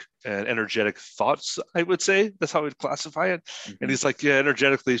esoteric and energetic thoughts, I would say. That's how we'd classify it. Mm-hmm. And he's like, yeah,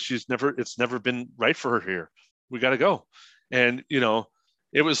 energetically, it's never been right for her here. We got to go. And,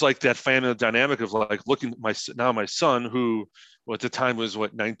 it was like that family dynamic of like looking at my son, who at the time was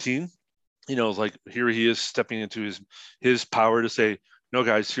 19, like here he is stepping into his power to say, no,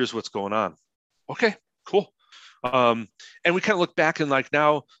 guys, here's what's going on. Okay, cool. And we kind of look back and like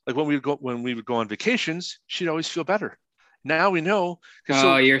now, like when we would go on vacations, she'd always feel better. Now we know.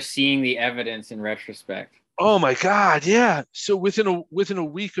 Oh, you're seeing the evidence in retrospect. Oh my God, yeah. So within a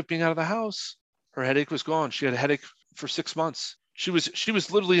week of being out of the house, her headache was gone. She had a headache for 6 months. She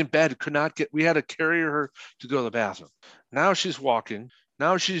was literally in bed, we had to carry her to go to the bathroom. Now she's walking.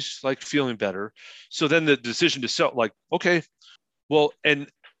 Now she's like feeling better. So then the decision to sell, like, okay, well, and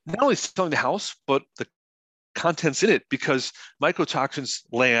not only selling the house, but the contents in it, because mycotoxins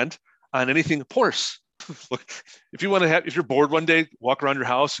land on anything porous. Look, if you're bored one day, walk around your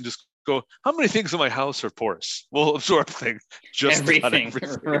house and just go, how many things in my house are porous? We'll absorb things. Just everything.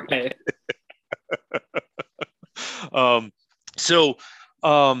 About everything. Right. So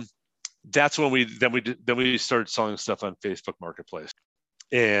that's when we started selling stuff on Facebook Marketplace,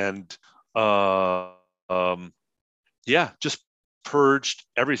 and just purged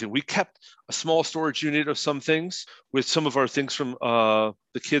everything. We kept a small storage unit of some things with some of our things from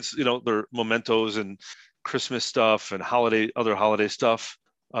the kids, their mementos and Christmas stuff and other holiday stuff.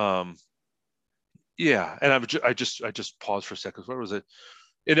 And I just paused for a second. What was it?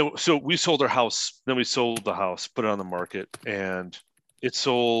 So we sold our house, then we sold the house, put it on the market, and it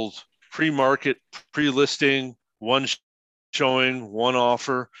sold pre-market, pre-listing, one showing, one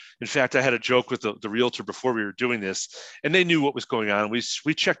offer. In fact, I had a joke with the realtor before we were doing this, and they knew what was going on. We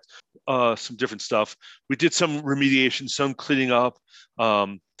checked some different stuff. We did some remediation, some cleaning up.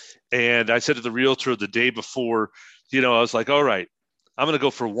 And I said to the realtor the day before, I was like, all right, I'm going to go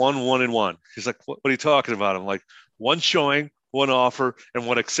for 1 and 1. He's like, what are you talking about? I'm like, one showing, one offer, and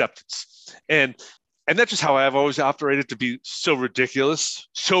one acceptance. And that's just how I've always operated, to be so ridiculous.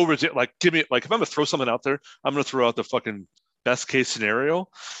 Like, give me, like, if I'm going to throw something out there, I'm going to throw out the fucking best case scenario.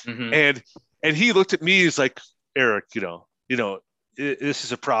 Mm-hmm. And he looked at me, he's like, Eric, this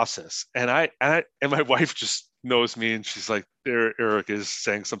is a process. And my wife just knows me, and she's like, Eric is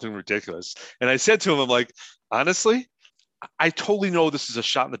saying something ridiculous. And I said to him, I'm like, honestly, I totally know this is a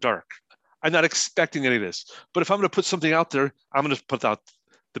shot in the dark. I'm not expecting any of this, but if I'm going to put something out there, I'm going to put out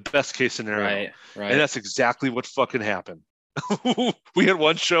the best case scenario. Right. And that's exactly what fucking happened. We had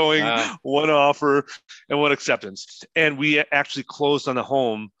one showing, one offer, and one acceptance. And we actually closed on the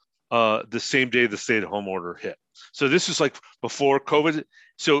home the same day the stay-at-home order hit. So this is like before COVID.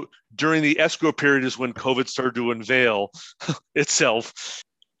 So during the escrow period is when COVID started to unveil itself.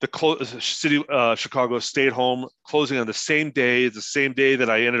 The city, Chicago, stayed home, closing on the same day that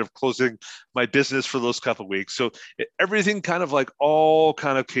I ended up closing my business for those couple of weeks. So everything kind of all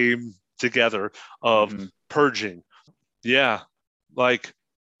kind of came together of purging. Yeah. Like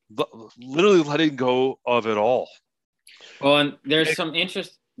literally letting go of it all. Well, and there's some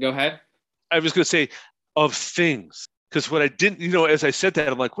interest. Go ahead. I was going to say of things, because what I didn't, as I said that,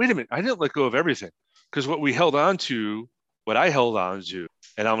 I'm like, wait a minute, I didn't let go of everything, because what I held on to, and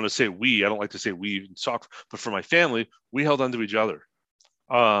I'm going to say we, I don't like to say we in soccer, but for my family, we held on to each other.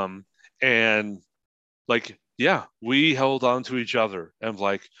 And like, yeah, we held on to each other. And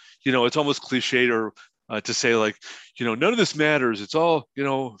like, it's almost cliched to say like, none of this matters. It's all,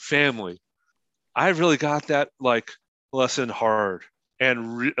 family. I really got that like lesson hard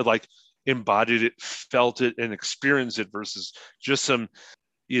and embodied it, felt it, and experienced it versus just some,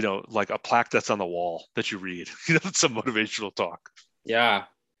 like a plaque that's on the wall that you read, some motivational talk. Yeah.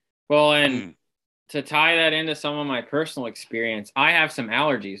 Well, and to tie that into some of my personal experience, I have some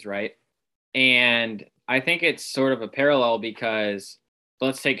allergies, right? And I think it's sort of a parallel, because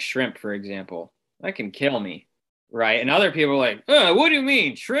let's take shrimp, for example. That can kill me, right? And other people are like, oh, what do you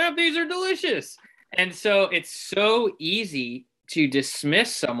mean? Shrimp, these are delicious. And so it's so easy to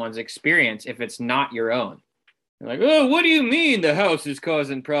dismiss someone's experience if it's not your own. You're like, oh, what do you mean the house is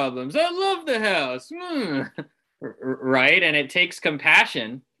causing problems? I love the house. Right? And it takes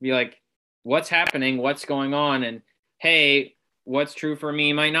compassion to be like, what's happening? What's going on? And hey, what's true for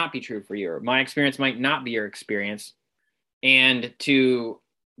me might not be true for you, or my experience might not be your experience. And to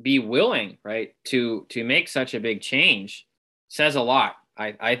be willing, right, to make such a big change says a lot.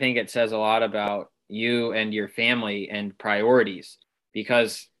 I think it says a lot about you and your family and priorities,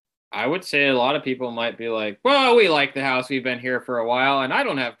 because I would say a lot of people might be like, well, we like the house. We've been here for a while and I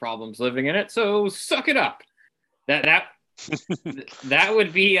don't have problems living in it. So suck it up. That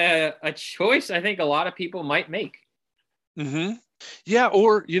would be a choice I think a lot of people might make. Mm-hmm. Yeah.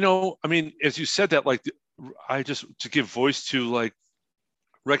 Or, I mean, as you said that, like, to give voice to like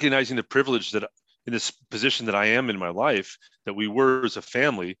recognizing the privilege that in this position that I am in my life, that we were as a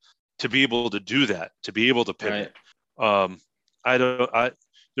family, to be able to do that, to be able to pivot. Right.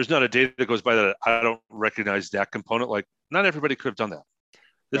 There's not a day that goes by that I don't recognize that component. Like, not everybody could have done that.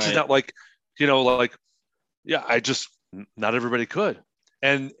 This is not like, not everybody could.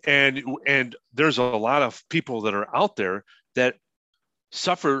 And there's a lot of people that are out there that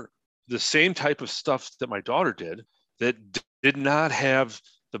suffer the same type of stuff that my daughter did, that did not have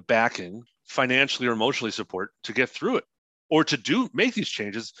the backing, financially or emotionally, support to get through it, or to make these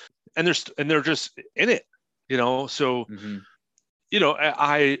changes. And they're just in it, so,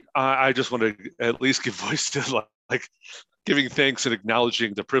 I just want to at least give voice to like giving thanks and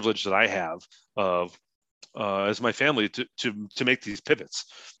acknowledging the privilege that I have of, as my family to make these pivots.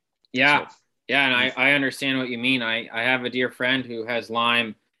 Yeah. So. Yeah, and I understand what you mean. I have a dear friend who has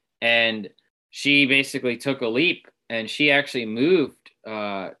Lyme, and she basically took a leap and she actually moved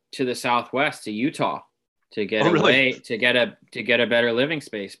to the Southwest to Utah to get Oh, really? away to get a better living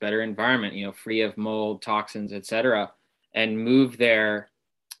space, better environment, free of mold, toxins, etc., and moved there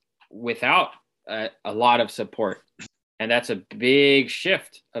without a lot of support. And that's a big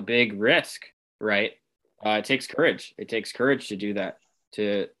shift, a big risk, right? It takes courage. It takes courage to do that,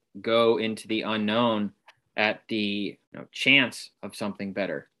 to go into the unknown at the chance of something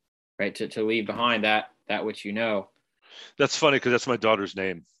better, right? To leave behind that which you know. That's funny because that's my daughter's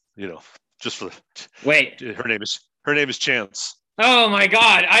name. Just for Wait. her name is Chance. Oh my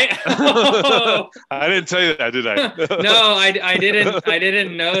God! I didn't tell you that, did I? No, I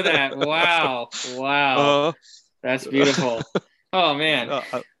didn't know that. Wow. That's beautiful. Oh man.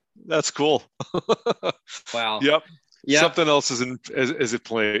 That's cool. Wow. Yep. Something else is in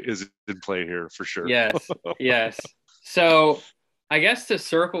play here for sure. Yes. So I guess to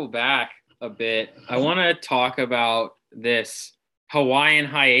circle back a bit, I want to talk about this Hawaiian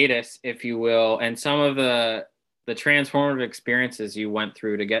hiatus, if you will, and some of the transformative experiences you went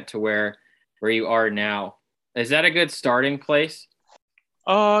through to get to where you are now. Is that a good starting place?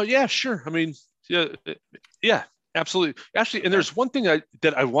 Yeah, sure. I mean, yeah, absolutely. Actually, and there's one thing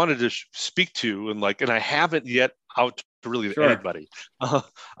that I wanted to speak to, and I haven't yet out to really anybody.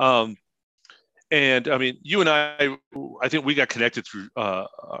 And I mean, you and I think we got connected through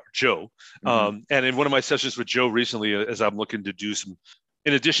Joe. And in one of my sessions with Joe recently, as I'm looking to do some,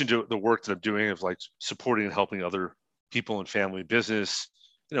 in addition to the work that I'm doing of supporting and helping other people in family business,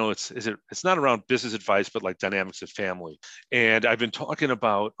 it's not around business advice, but dynamics of family. And I've been talking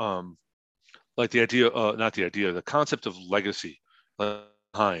about the concept of legacy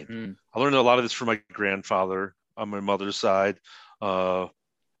behind. I learned a lot of this from my grandfather on my mother's side.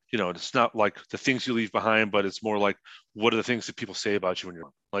 It's not like the things you leave behind, but it's more like, what are the things that people say about you when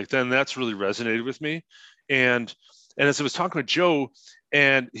you're then that's really resonated with me. And as I was talking with Joe,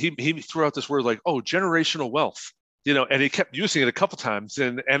 and he threw out this word generational wealth, and he kept using it a couple times.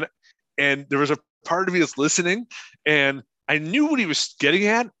 And there was a part of me that's listening, and I knew what he was getting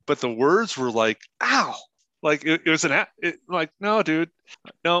at, but the words were ow, it was no, dude,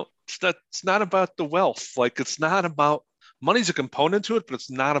 no, it's not about the wealth. It's not about money's a component to it, but it's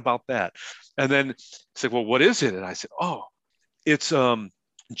not about that. And then it's well, what is it? And I said, oh, it's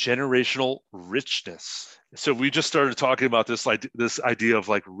generational richness. So we just started talking about this idea of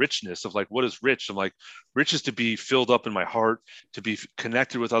richness, of what is rich. I'm rich is to be filled up in my heart, to be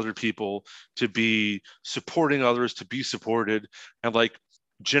connected with other people, to be supporting others, to be supported, and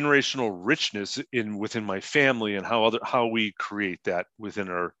generational richness within my family, and how we create that within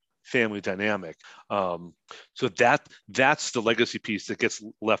our family dynamic. So that's the legacy piece that gets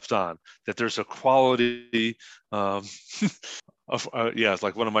left on, that there's a quality of it's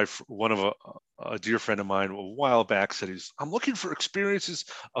one of a dear friend of mine a while back said, I'm looking for experiences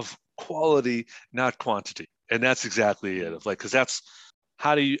of quality, not quantity. And that's exactly it. Because that's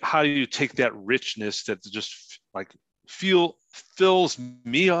how do you take that richness that just fills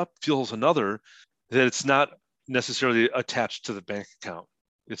me up, fills another, that it's not necessarily attached to the bank account.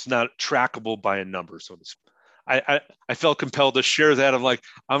 It's not trackable by a number, so to speak. I felt compelled to share that. I'm I'm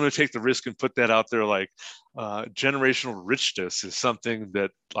going to take the risk and put that out there. Generational richness is something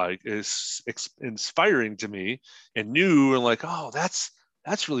that is inspiring to me and new, and oh, that's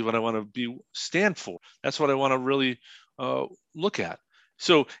really what I want to stand for. That's what I want to really look at.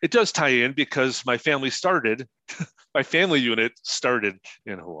 So it does tie in because my family unit started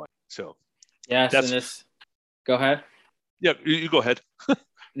in Hawaii. So yes, go ahead. Yeah, you go ahead.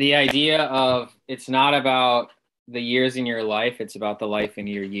 The idea of it's not about the years in your life, it's about the life in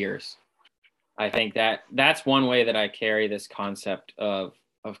your years. I think that's one way that I carry this concept of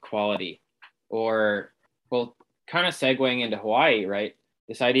quality, or, well, kind of segueing into Hawaii, right?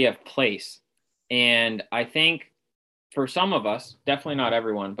 This idea of place. And I think for some of us, definitely not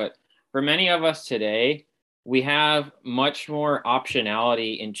everyone, but for many of us today, we have much more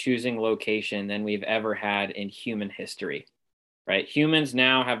optionality in choosing location than we've ever had in human history. Right? Humans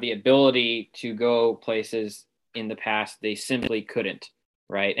now have the ability to go places in the past they simply couldn't,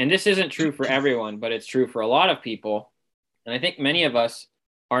 right? And this isn't true for everyone, but it's true for a lot of people. And I think many of us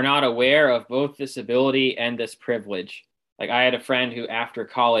are not aware of both this ability and this privilege. I had a friend who after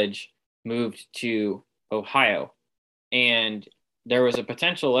college moved to Ohio, and there was a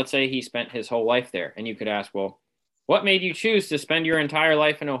potential, let's say he spent his whole life there. And you could ask, well, what made you choose to spend your entire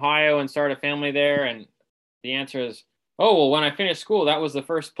life in Ohio and start a family there? And the answer is, oh, well, when I finished school, that was the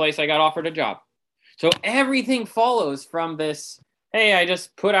first place I got offered a job. So everything follows from this hey, I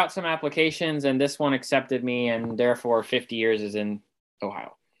just put out some applications and this one accepted me, and therefore 50 years is in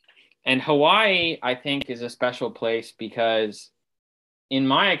Ohio. And Hawaii, I think, is a special place because, in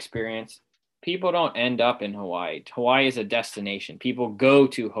my experience, people don't end up in Hawaii. Hawaii is a destination. People go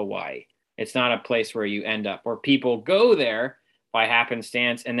to Hawaii. It's not a place where you end up, or people go there by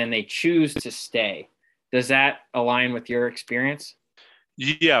happenstance and then they choose to stay. Does that align with your experience?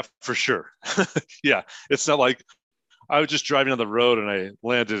 Yeah, for sure. Yeah, it's not like I was just driving on the road and I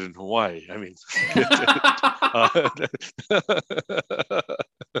landed in Hawaii. I mean, uh,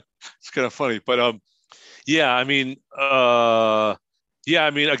 it's kind of funny, but yeah, I mean, yeah,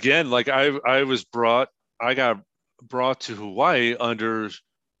 I mean, again, like I got brought to Hawaii under,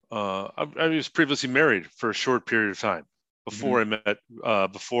 I was previously married for a short period of time before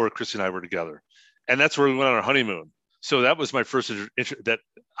Mm-hmm. before Christy and I were together, and that's where we went on our honeymoon. So that was my first that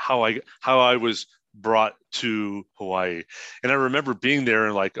how I was brought to Hawaii, and I remember being there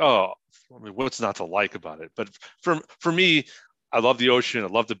and like, oh, I mean, what's not to like about it? But for me, I love the ocean. I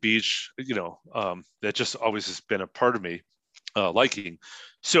love the beach. That just always has been a part of me, liking.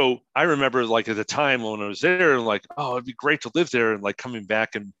 So I remember like at the time when I was there, and like, oh, it'd be great to live there, and like coming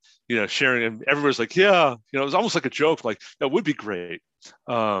back and sharing, and everyone's like, yeah, it was almost like a joke, like that would be great.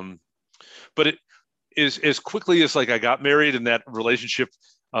 Um, but it is as quickly as like I got married and that relationship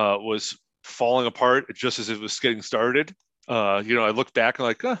was falling apart just as it was getting started. I look back and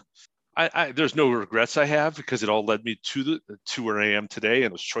like, there's no regrets I have because it all led me to where I am today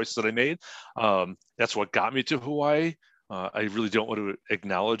and those choices that I made. That's what got me to Hawaii. I really don't want to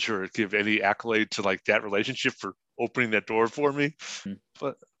acknowledge or give any accolade to like that relationship for opening that door for me,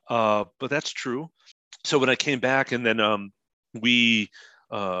 but that's true. So when I came back and then we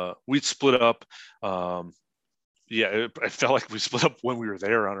we'd split up. Um, yeah, I felt like we split up when we were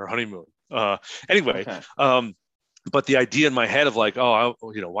there on our honeymoon. Anyway, Okay. but the idea in my head of like, oh,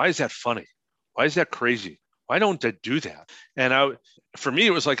 why is that funny? Why is that crazy? Why don't I do that? And for me,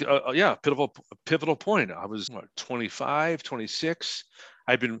 it was like, yeah, pivotal point. I was 25, 26.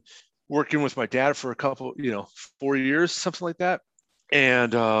 I've been working with my dad for a couple, 4 years, something like that.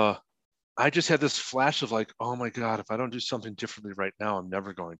 And I just had this flash of like, oh my God, if I don't do something differently right now, I'm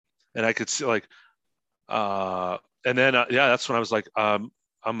never going. And I could see like, uh, and then yeah, that's when I was like, I'm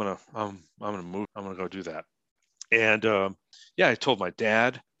gonna move. I'm gonna go do that. And yeah, I told my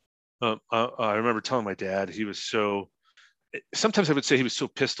dad. I remember telling my dad he was so. Sometimes I would say he was so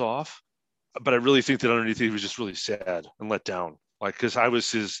pissed off, but I really think that underneath it, he was just really sad and let down. Like because I was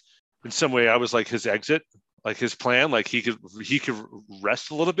his, in some way, I was like his exit, like his plan. Like he could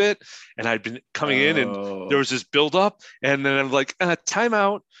rest a little bit, and I'd been coming in, and there Oh. was this build up, and then I'm like,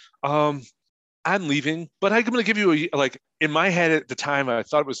 timeout. Um, I'm leaving, but I'm going to give you like in my head at the time, I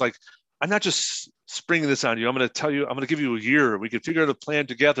thought it was like, I'm not just springing this on you. I'm going to tell you, I'm going to give you a year. We could figure out a plan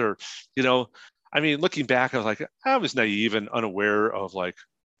together. You know, I mean, looking back, I was like, I was naive and unaware of like,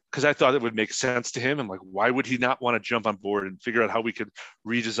 because I thought it would make sense to him. I'm like, why would he not want to jump on board and figure out how we could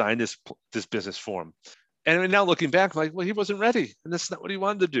redesign this business for him? And now looking back, I'm like, well, he wasn't ready, and that's not what he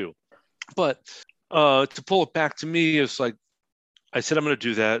wanted to do. But to pull it back to me, it's like I said, I'm going to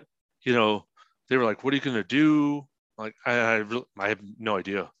do that. You know, they were like, "What are you going to do?" Like, I have no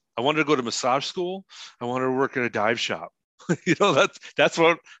idea. I wanted to go to massage school. I wanted to work at a dive shop. That's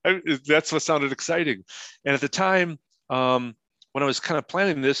what sounded exciting. And at the time, when I was kind of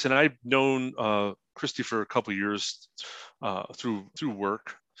planning this, and I'd known Christy for a couple of years through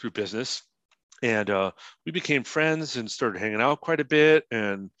work, through business, and we became friends and started hanging out quite a bit.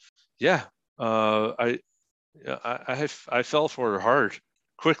 And yeah, I I fell for her hard,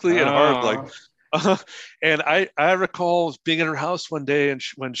 quickly and hard. Like, Oh. and I recall being in her house one day, and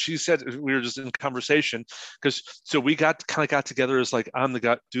when she said we were just in conversation, because so we got together as like I'm the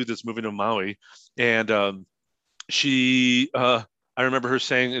guy dude that's moving to Maui, and she I remember her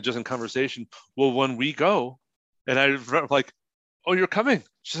saying just in conversation, well, when we go, and I like, oh, you're coming?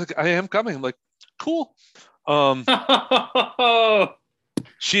 She's like, I am coming. I'm like, cool. Um,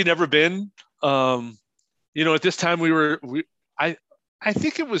 she had never been. Um, at this time I I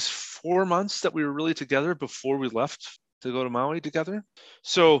think it was 4 months that we were really together before we left to go to Maui together.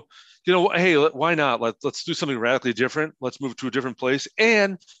 So, hey, why not? Let's do something radically different. Let's move to a different place.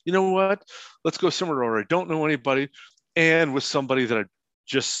 And you know what? Let's go somewhere where I don't know anybody and with somebody that I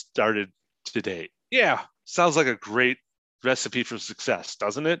just started to date. Yeah, sounds like a great recipe for success,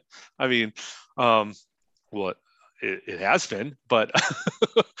 doesn't it? I mean, um, well, it has been, but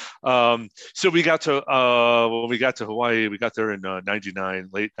so we got to when we got to Hawaii, we got there in '99,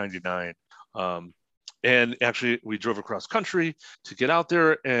 late '99. And actually, we drove across country to get out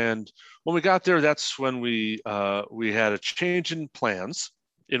there. And when we got there, that's when we had a change in plans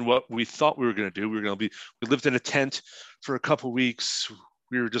in what we thought we were going to do. We lived in a tent for a couple of weeks.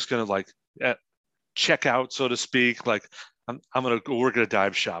 We were just going to like check out, so to speak. Like I'm going to go work at a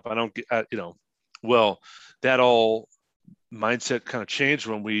dive shop. I don't get, well, that all mindset kind of changed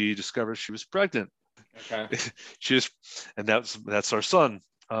when we discovered she was pregnant. Okay. And that's our son.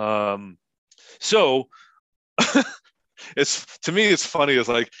 So to me, it's funny. It's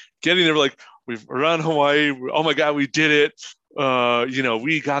like getting there, like we're on Hawaii. Oh my God, we did it.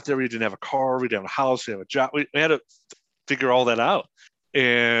 We got there. We didn't have a car. We didn't have a house. We didn't have a job. We had to figure all that out.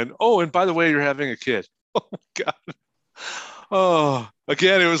 And by the way, you're having a kid. Oh my God. Oh,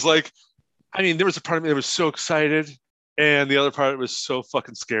 again, it was like, I mean, there was a part of me that was so excited, and the other part was so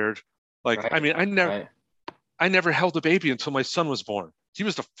fucking scared. Like, right. I mean, I never held a baby until my son was born. He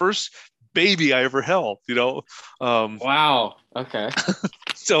was the first baby I ever held, Wow. Okay.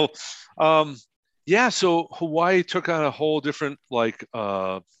 So, so Hawaii took on a whole different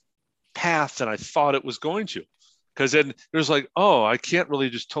path than I thought it was going to. Because then there's like, oh, I can't really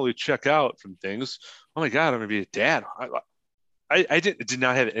just totally check out from things. Oh my God, I'm gonna be a dad. I did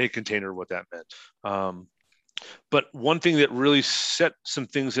not have any container of what that meant. But one thing that really set some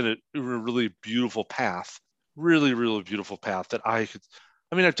things in a really beautiful path, really, really beautiful path that I've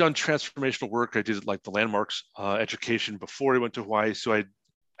done transformational work. I did like the landmarks education before I went to Hawaii. So I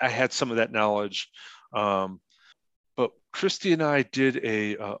had some of that knowledge. But Christy and I did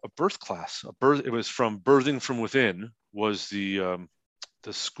a birth class. It was from Birthing from Within was the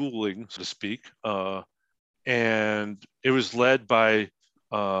schooling, so to speak. And it was led by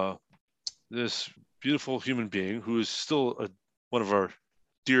this beautiful human being who is still one of our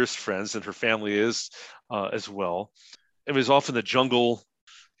dearest friends, and her family is as well. It was off in the jungle,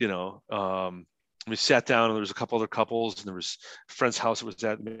 we sat down, and there was a couple other couples, and there was a friend's house. It was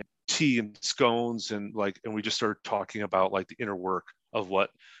at tea and scones, and we just started talking about like the inner work of what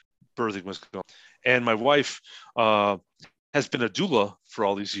birthing was going. And my wife has been a doula for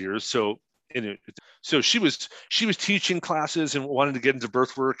all these years, so she was teaching classes and wanted to get into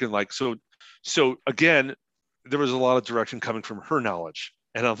birth work, and so again, there was a lot of direction coming from her knowledge,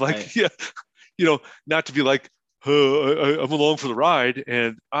 and I'm like, right. Yeah, not to be like, I'm along for the ride,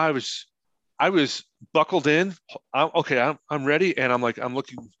 and I was buckled in. I'm ready, and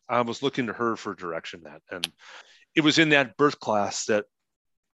I was looking to her for direction. And it was in that birth class that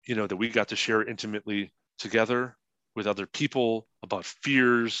that we got to share intimately together with other people about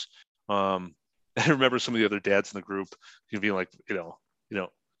fears. I remember some of the other dads in the group being like,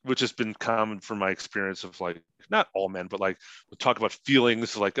 which has been common from my experience of like, not all men, but like we talk about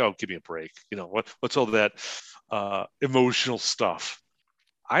feelings like, oh, give me a break. What's all that emotional stuff.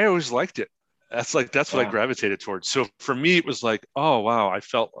 I always liked it. That's what I gravitated towards. So for me, it was like, oh, wow, I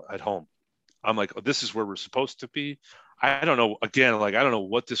felt at home. I'm like, oh, this is where we're supposed to be. I don't know. Again, like, I don't know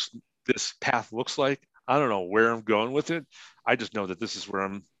what this path looks like. I don't know where I'm going with it. I just know that this is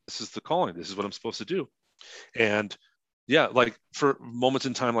the calling. This is what I'm supposed to do. And yeah, like for moments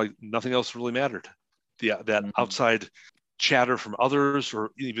in time, like nothing else really mattered. That outside chatter from others, or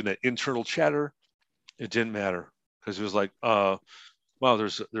even that internal chatter, it didn't matter, because it was like, wow,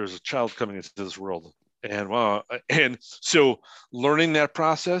 there's a child coming into this world, and wow, and so learning that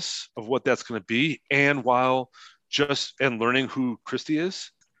process of what that's going to be, and learning who Christy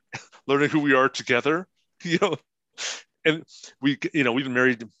is, learning who we are together, and we've been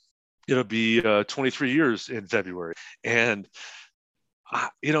married. It'll be 23 years in February, and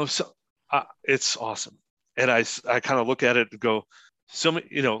it's awesome. And I kind of look at it and go, so many,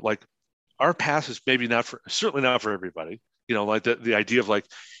 like our past is certainly not for everybody. Like the idea of like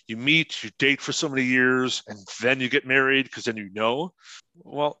you meet, you date for so many years, and then you get married because then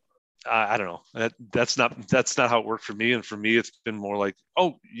well, I don't know. That's not how it worked for me. And for me, it's been more like,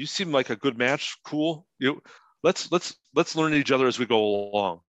 oh, you seem like a good match. Cool. Let's learn each other as we go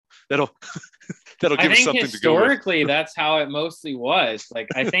along. That'll give us something to go with. Historically, that's how it mostly was. Like,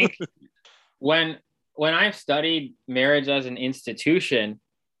 I think when I've studied marriage as an institution,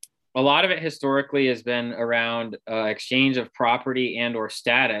 a lot of it historically has been around exchange of property and or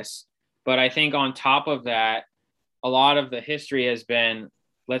status. But I think on top of that, a lot of the history has been,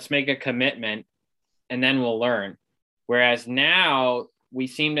 let's make a commitment and then we'll learn. Whereas now we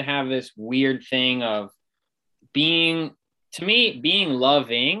seem to have this weird thing of being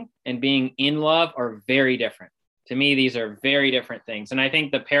loving and being in love are very different. To me, these are very different things. And I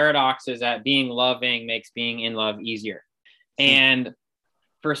think the paradox is that being loving makes being in love easier. And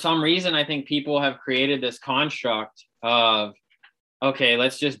for some reason, I think people have created this construct of okay,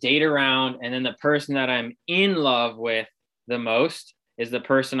 let's just date around. And then the person that I'm in love with the most is the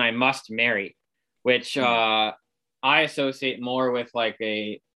person I must marry, which I associate more with like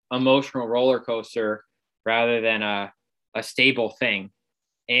a emotional roller coaster rather than a stable thing.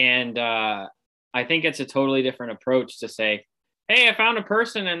 And I think it's a totally different approach to say, hey, I found a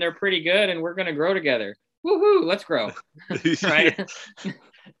person and they're pretty good and we're going to grow together. Woohoo, let's grow. Right.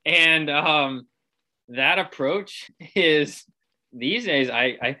 And that approach is these days,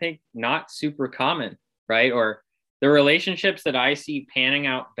 I think, not super common, right? Or the relationships that I see panning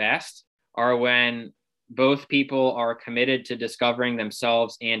out best are when both people are committed to discovering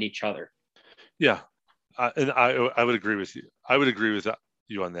themselves and each other. Yeah. And I would agree with you. I would agree with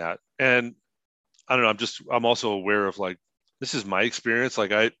you on that. And I don't know. I'm also aware of like, this is my experience.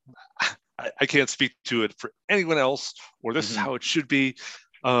 Like I can't speak to it for anyone else, or this is how it should be.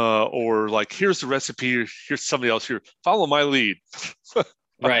 Or like, here's the recipe. Here's somebody else here. Follow my lead.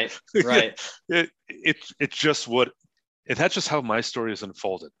 Right. It's just that's just how my story is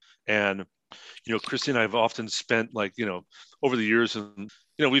unfolded. And Christy and I have often spent like over the years, and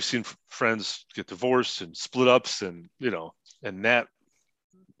we've seen friends get divorced and split ups, and and that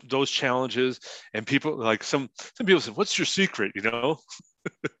those challenges, and people like some people say, "What's your secret?"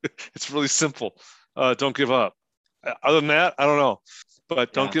 It's really simple. Don't give up. Other than that, I don't know,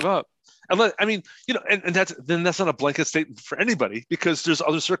 but don't give up. Unless, I mean, and that's not a blanket statement for anybody, because there's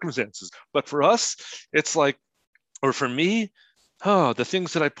other circumstances. But for us, it's like, or for me, the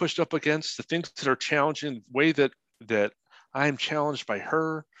things that I pushed up against, the things that are challenging, the way that I'm challenged by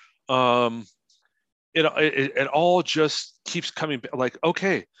her, it all just keeps coming back. Like,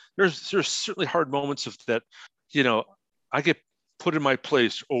 okay, there's certainly hard moments of that, I get put in my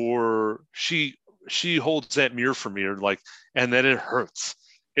place, or she holds that mirror for me, or like, and then it hurts,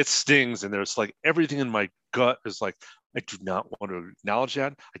 it stings, and there's like everything in my gut is like, I do not want to acknowledge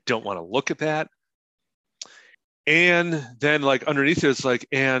that, I don't want to look at that. And then like underneath it, it's like,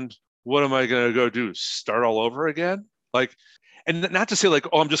 and what am I going to go do, start all over again? Like, and not to say like,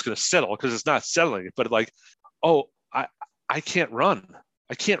 oh, I'm just going to settle, because it's not settling, but like, oh, I can't run.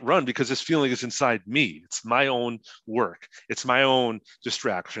 I can't run because this feeling is inside me. It's my own work. It's my own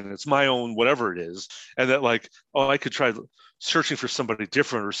distraction. It's my own whatever it is. And that like, oh, I could try searching for somebody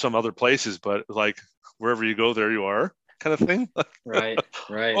different or some other places, but like wherever you go, there you are, kind of thing. Right.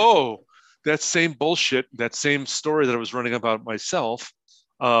 Oh, that same bullshit, that same story that I was running about myself,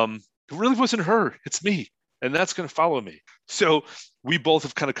 it really wasn't her. It's me. And that's going to follow me. So we both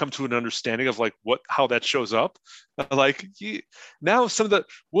have kind of come to an understanding of like how that shows up. Like now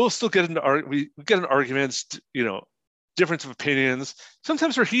we'll still get into we get in arguments, difference of opinions.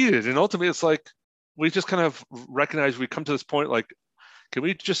 Sometimes we're heated, and ultimately it's like, we just kind of recognize we come to this point, like, can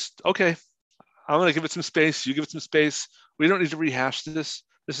we just, okay, I'm going to give it some space. You give it some space. We don't need to rehash this.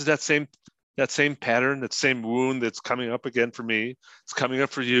 This is that same pattern, that same wound that's coming up again for me. It's coming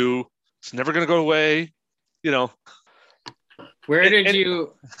up for you. It's never going to go away. Where did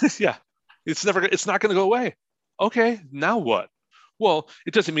you? Yeah, it's not going to go away. Okay, now what? Well,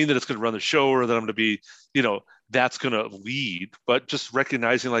 it doesn't mean that it's going to run the show, or that I'm going to be, that's going to lead, but just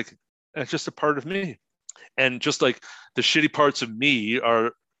recognizing like, that's just a part of me. And just like the shitty parts of me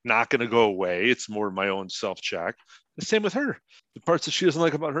are not going to go away. It's more my own self-check. The same with her. The parts that she doesn't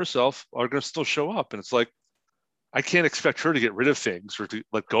like about herself are going to still show up. And it's like, I can't expect her to get rid of things or to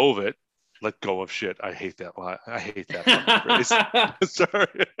let go of it. Let go of shit. I hate that line. I hate that phrase.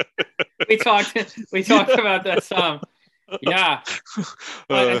 Sorry. we talked about that some. Yeah.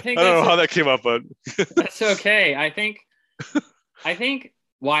 I don't know how that came up, but that's okay. I think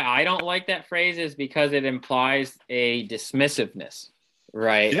why I don't like that phrase is because it implies a dismissiveness,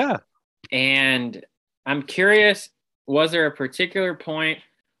 right? Yeah. And I'm curious, was there a particular point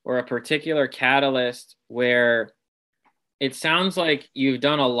or a particular catalyst where it sounds like you've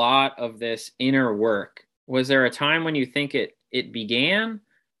done a lot of this inner work? Was there a time when you think it began,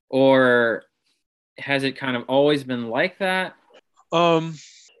 or has it kind of always been like that?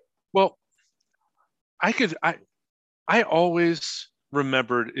 Well, I always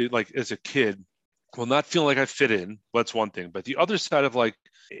remembered it, like as a kid, well, not feeling like I fit in. That's one thing, but the other side of like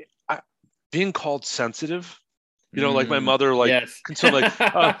being called sensitive, like my mother, like, yes.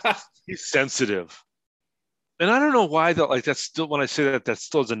 He's sensitive. And I don't know why that, like, that's still, when I say that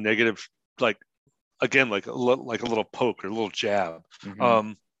still is a negative, like, again, like a little poke or a little jab.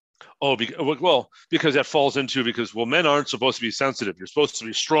 Mm-hmm. Because that falls into, because, well, men aren't supposed to be sensitive. You're supposed to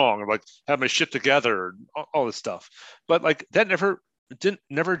be strong, or like have my shit together, and all this stuff. But like that never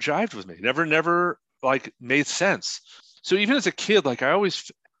jived with me. Never like made sense. So even as a kid, like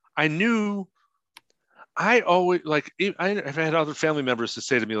I knew I always like, I've had other family members to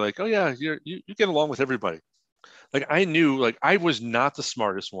say to me like, oh yeah, you get along with everybody. Like I knew like I was not the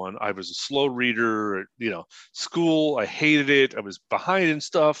smartest one. I was a slow reader, school, I hated it. I was behind in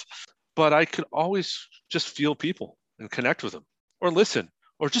stuff, but I could always just feel people and connect with them or listen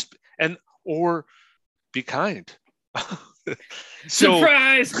or just and or be kind. So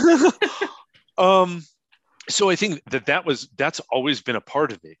Surprise! um so I think that's always been a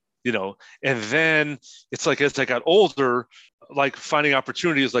part of me. And then it's like as I got older, like finding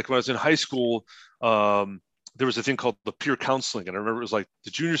opportunities, like when I was in high school, there was a thing called the peer counseling. And I remember it was like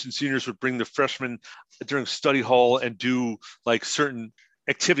the juniors and seniors would bring the freshmen during study hall and do like certain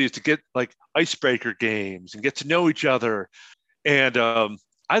activities to get like icebreaker games and get to know each other. And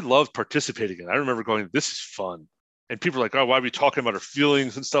I loved participating in it. I remember going, this is fun. And people are like, oh, why are we talking about our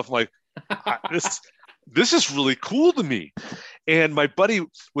feelings and stuff? I'm like, this is really cool to me. And my buddy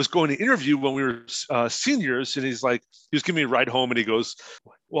was going to interview when we were seniors, and he was giving me a ride home, and he goes,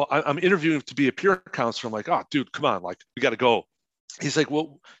 well, I'm interviewing to be a peer counselor. I'm like, oh, dude, come on, like, we got to go. He's like,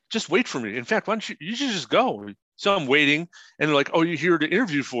 well, just wait for me. In fact, why don't you should just go. So I'm waiting, and they're like, oh, you're here to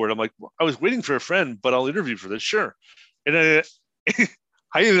interview for it. I'm like, well, I was waiting for a friend, but I'll interview for this, sure. And then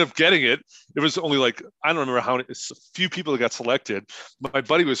I ended up getting it. It was only like, I don't remember how many, a few people that got selected. My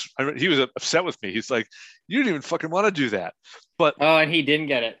buddy he was upset with me. He's like, you didn't even fucking want to do that. But and he didn't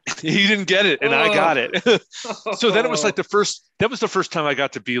get it. He didn't get it, and I got it. So then it was like that was the first time I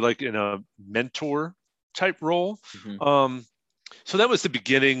got to be like in a mentor type role. Mm-hmm. So that was the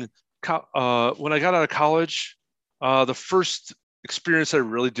beginning. When I got out of college, the first experience I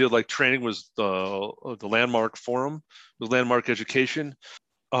really did like training was the Landmark Forum, the Landmark Education.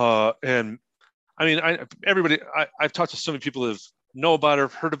 And I mean, I've talked to so many people that know about it,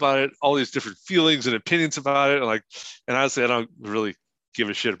 heard about it, all these different feelings and opinions about it. And honestly, I don't really give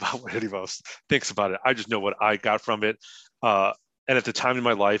a shit about what anyone else thinks about it. I just know what I got from it. And at the time in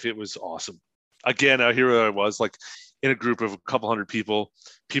my life, it was awesome. Again, here I was like in a group of a couple hundred people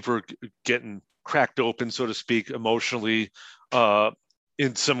are getting cracked open, so to speak, emotionally,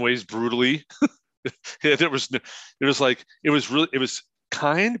 in some ways brutally. It was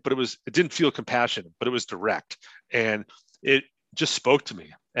kind, but it didn't feel compassionate, but it was direct, and it just spoke to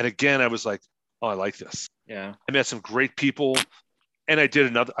me. And again, I was like, oh, I like this. Yeah. I met some great people, and I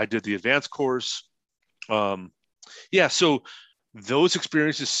did the advanced course. So those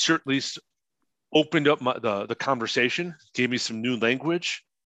experiences certainly opened up the conversation, gave me some new language,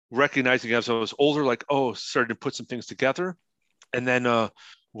 recognizing as I was older, like, starting to put some things together. And then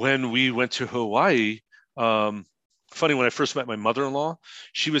when we went to Hawaii, funny, when I first met my mother-in-law,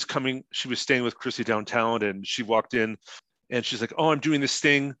 she was staying with Chrissy downtown, and she walked in and she's like, oh, I'm doing this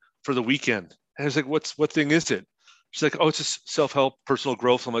thing for the weekend. And I was like, what thing is it? She's like, oh, it's just self-help, personal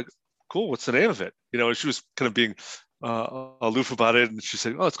growth. I'm like, cool, what's the name of it? And she was kind of being aloof about it. And she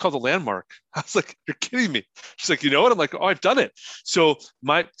said, oh, it's called the Landmark. I was like, you're kidding me. She's like, you know what? I'm like, oh, I've done it. So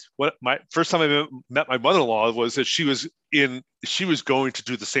my first time I met my mother-in-law was that she was going to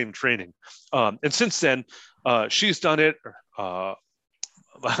do the same training. And since then, she's done it. Her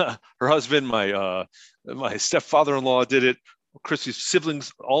husband, my stepfather-in-law did it. Christy's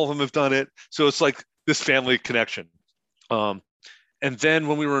siblings, all of them have done it. So it's like this family connection. And then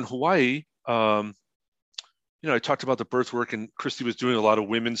when we were in Hawaii, I talked about the birth work, and Christy was doing a lot of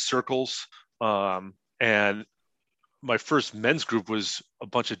women's circles. And my first men's group was a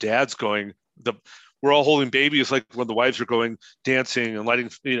bunch of dads going, we're all holding babies, like when the wives are going dancing and lighting,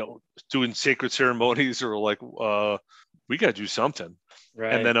 doing sacred ceremonies, or like, we got to do something.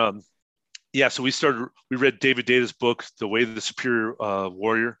 Right. And then, so we read David Deda's book, The Way of the Superior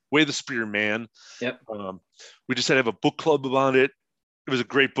Warrior, Way of the Superior Man. Yep. We just had to have a book club about it. It was a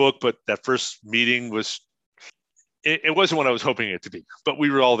great book, but that first meeting it wasn't what I was hoping it to be, but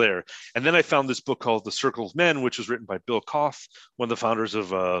we were all there. And then I found this book called The Circle of Men, which was written by Bill Koff, one of the founders of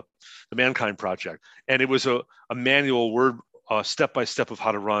the Mankind Project. And it was a manual word, step-by-step of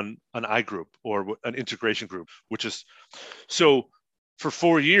how to run an I group or an integration group, which is, so for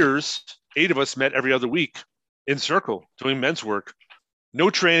 4 years, 8 of us met every other week in circle doing men's work,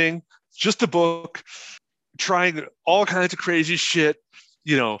 no training, just a book, trying all kinds of crazy shit,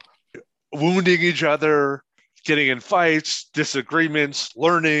 wounding each other, getting in fights, disagreements,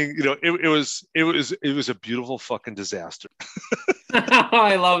 learning. It was a beautiful fucking disaster.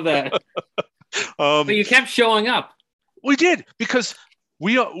 I love that. But you kept showing up. We did, because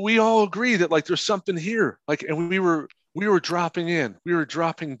we all agree that like there's something here, like, and we were dropping in, we were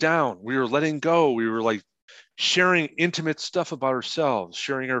dropping down, we were letting go, we were like sharing intimate stuff about ourselves,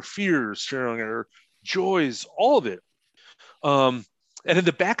 sharing our fears, sharing our joys, all of it. And in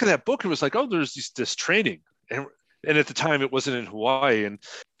the back of that book, it was like, oh, there's this training. And at the time, it wasn't in Hawaii. And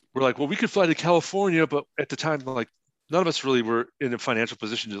we're like, well, we could fly to California. But at the time, like, none of us really were in a financial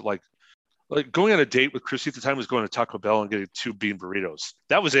position to like going on a date with Chrissy at the time was going to Taco Bell and getting 2 bean burritos.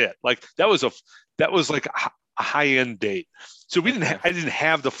 That was it. Like, that was like a high-end date. So I didn't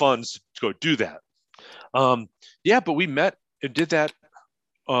have the funds to go do that. Yeah, but we met and did that.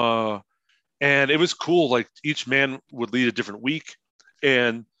 And it was cool. Like, each man would lead a different week.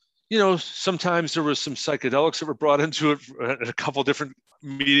 And, sometimes there was some psychedelics that were brought into it at a couple of different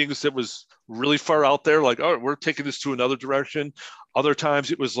meetings that was really far out there. Like, oh, we're taking this to another direction. Other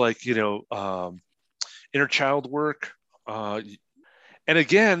times it was like, inner child work. And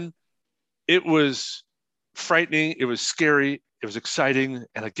again, it was frightening. It was scary. It was exciting.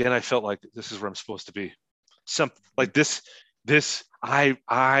 And again, I felt like this is where I'm supposed to be. Something like this,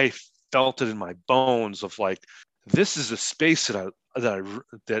 I felt it in my bones of like, this is a space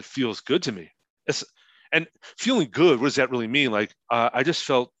that feels good to me. And feeling good, what does that really mean? Like, I just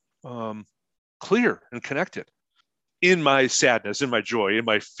felt clear and connected in my sadness, in my joy, in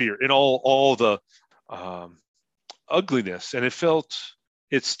my fear, in all the ugliness. And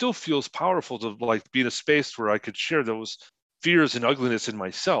it still feels powerful to like be in a space where I could share those fears and ugliness in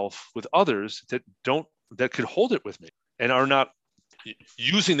myself with others that could hold it with me and are not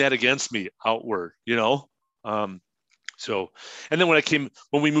using that against me outward, So, and then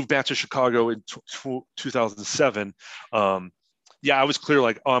when we moved back to Chicago in 2007, I was clear,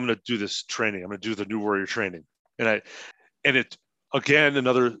 like, oh, I'm going to do this training. I'm going to do the New Warrior training. And it, again,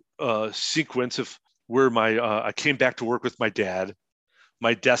 another sequence of where I came back to work with my dad.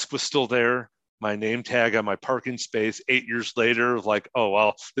 My desk was still there. My name tag on my parking space 8 years later, like, oh,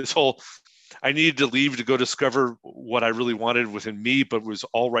 well, I needed to leave to go discover what I really wanted within me, but it was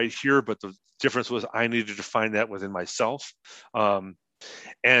all right here. But the difference was I needed to find that within myself. And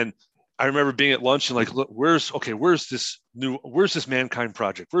I remember being at lunch and like, look, where's this Mankind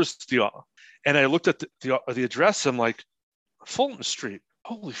project? And I looked at the address. I'm like, Fulton Street.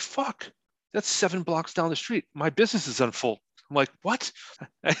 Holy fuck. That's 7 blocks down the street. My business is on Fulton. I'm like, what?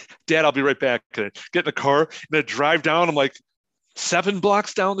 Dad, I'll be right back. And I get in the car and I drive down. I'm like, 7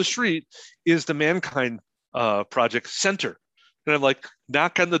 blocks down the street is the Mankind Project Center. And I'm like,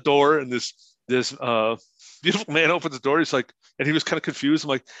 knock on the door, and this beautiful man opens the door. He's like, and he was kind of confused. I'm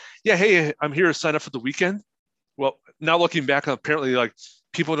like, yeah, hey, I'm here to sign up for the weekend. Well, now looking back, apparently, like,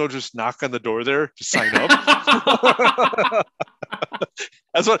 people don't just knock on the door there to sign up.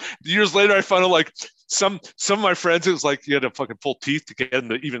 That's what years later I found out, like, some of my friends, it was like you had to fucking pull teeth to get them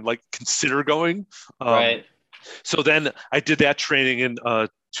to even like consider going. Right. So then I did that training in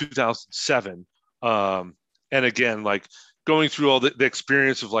 2007. And again, like going through all the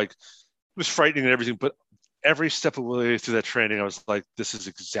experience of like, it was frightening and everything, but every step of the way through that training, I was like, this is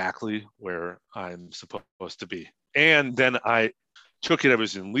exactly where I'm supposed to be. And then I took it. I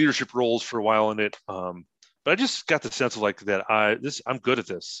was in leadership roles for a while in it. But I just got the sense of like that I'm good at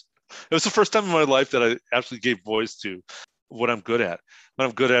this. It was the first time in my life that I actually gave voice to what I'm good at. What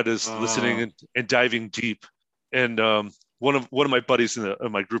I'm good at is listening and diving deep. And one of my buddies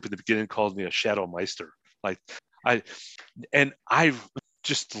in my group in the beginning called me a shadow meister. Like I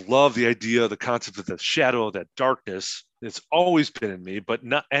just love the idea, the concept of the shadow, that darkness. It's always been in me, but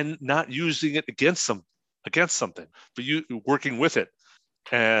not using it against something, but you working with it.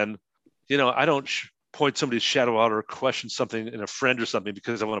 And I don't point somebody's shadow out or question something in a friend or something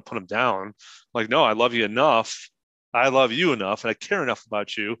because I want to put them down. Like, no, I love you enough. I love you enough, and I care enough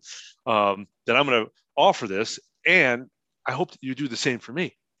about you that I'm going to offer this, and I hope that you do the same for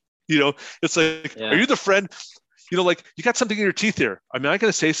me. It's like, Are you the friend? Like, you got something in your teeth there. I mean, I got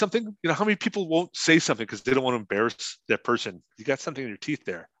to say something. How many people won't say something because they don't want to embarrass that person? You got something in your teeth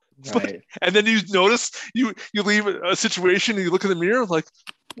there. Right. And then you notice you leave a situation and you look in the mirror like,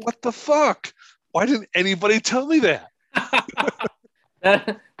 what the fuck? Why didn't anybody tell me that?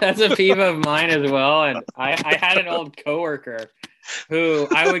 That's a peeve of mine as well. And I had an old coworker who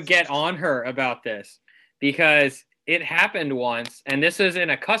I would get on her about this because it happened once. And this was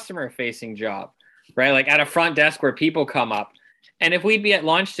in a customer facing job, right? Like at a front desk where people come up. And if we'd be at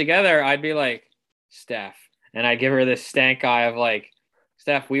lunch together, I'd be like, Steph. And I'd give her this stank eye of like,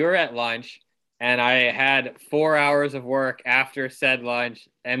 Steph, we were at lunch and I had 4 hours of work after said lunch.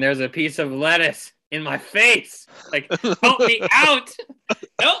 And there's a piece of lettuce in my face. Like, help me out.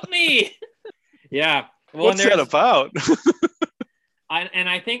 Help me. Yeah. Well, what's that about?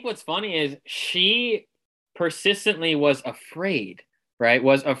 I think what's funny is she persistently was afraid, right?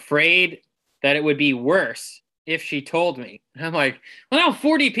 Was afraid that it would be worse if she told me. And I'm like, well, now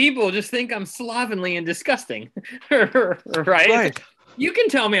 40 people just think I'm slovenly and disgusting. Right? You can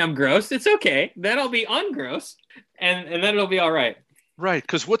tell me I'm gross. It's okay. Then I'll be ungross, and then it'll be all right. Right.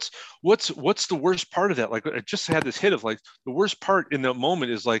 Because what's the worst part of that? Like, I just had this hit of like the worst part in that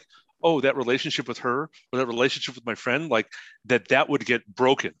moment is like, oh, that relationship with her or that relationship with my friend, like that would get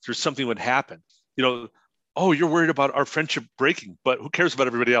broken. There's something would happen. You know, oh, you're worried about our friendship breaking, but who cares about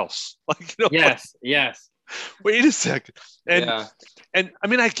everybody else? Like, like, Yes, yes, wait a second. And yeah, and I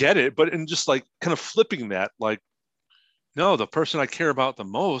mean, I get it, but in just like kind of flipping that, like, no, the person I care about the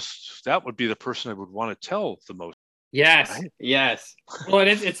most, that would be the person I would want to tell the most. yes, Right. yes. Well, and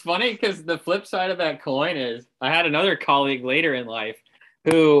it's funny because the flip side of that coin is I had another colleague later in life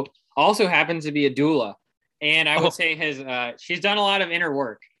who also happens to be a doula, and I would Oh, say she's done a lot of inner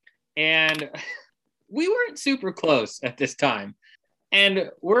work, and we weren't super close at this time. And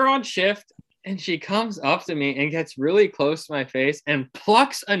we're on shift, and she comes up to me and gets really close to my face and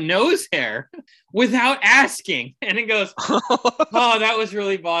plucks a nose hair without asking. And it goes, oh, that was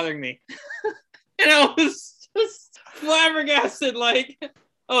really bothering me. And I was just flabbergasted, like,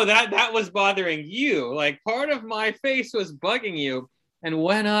 oh, that was bothering you. Like part of my face was bugging you, and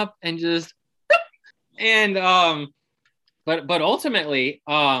went up and just and but ultimately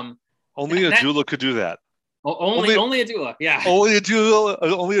only a that doula could do that. only Only only a doula. Yeah. only a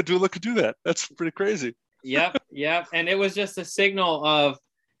doula could do that. That's pretty crazy. Yep. And it was just a signal of,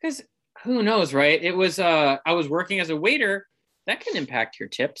 because who knows, right? It was I was working as a waiter. That can impact your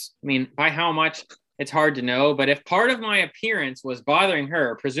tips. I mean, by how much, it's hard to know, but if part of my appearance was bothering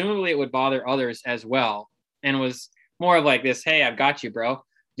her, presumably it would bother others as well. And was more of like this, hey, I've got you, bro.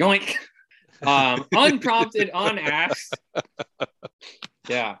 Yoink. Unprompted, unasked.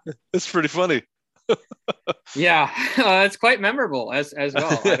 Yeah. It's pretty funny. Yeah. It's quite memorable as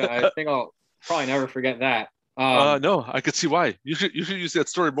well. I think I'll probably never forget that. No, I could see why. You should use that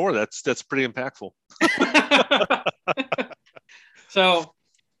story more. That's pretty impactful. So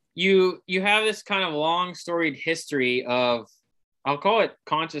you have this kind of long storied history of, I'll call it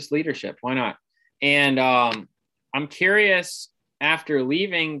conscious leadership. Why not? And I'm curious, after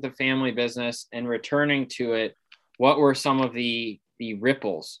leaving the family business and returning to it, what were some of the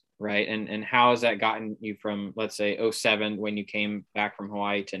ripples, right? And how has that gotten you from, let's say, '07 when you came back from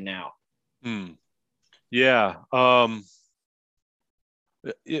Hawaii to now? Hmm. Yeah.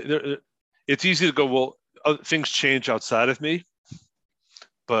 It's easy to go, well, things change outside of me,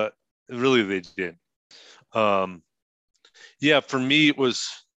 but really they did. Um, yeah, for me, it was,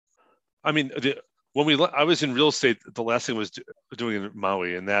 I mean, I was in real estate, the last thing I was doing in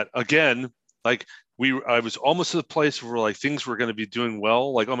Maui, and that again, like I was almost to the place where like things were going to be doing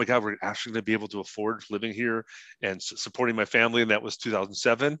well. Like, oh my God, we're actually going to be able to afford living here and supporting my family. And that was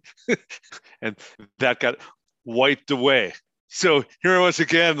 2007. And that got wiped away. So here I was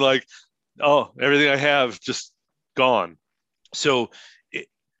again, like, oh, everything I have just gone. So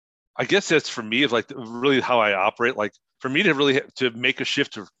I guess that's for me, is like really how I operate. Like for me to really to make a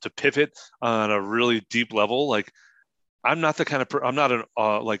shift to pivot on a really deep level, like I'm not the kind of I'm not an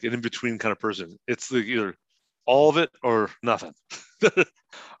like an in between kind of person. It's the either all of it or nothing.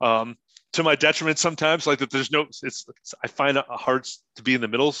 um, to my detriment sometimes, like that there's no I find it hard to be in the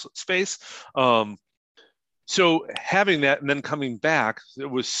middle space. So having that and then coming back, it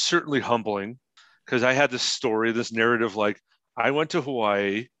was certainly humbling because I had this story, this narrative, like I went to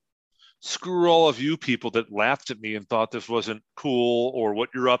Hawaii. Screw all of you people that laughed at me and thought this wasn't cool or what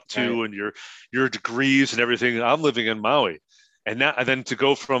you're up Right. to and your degrees and everything. I'm living in Maui. And then to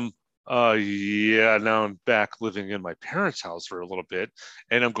go from yeah, now I'm back living in my parents' house for a little bit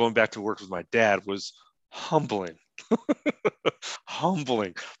and I'm going back to work with my dad was humbling.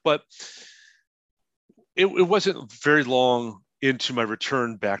 Humbling. But it wasn't very long into my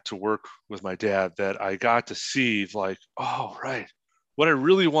return back to work with my dad that I got to see like, oh, right, what I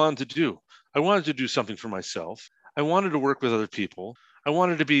really wanted to do. I wanted to do something for myself. I wanted to work with other people. I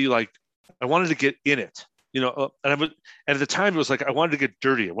wanted to be like, I wanted to get in it, and and at the time it was like, I wanted to get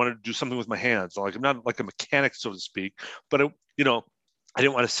dirty. I wanted to do something with my hands. Like I'm not like a mechanic, so to speak, but I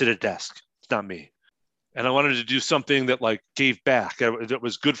didn't want to sit at a desk. It's not me. And I wanted to do something that like gave back, that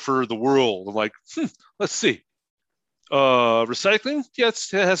was good for the world. I'm like, let's see. Recycling,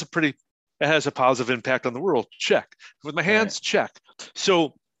 yes, it has a positive impact on the world. Check. With my Right. hands, check.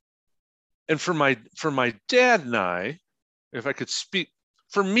 So, and for my dad and I, if I could speak,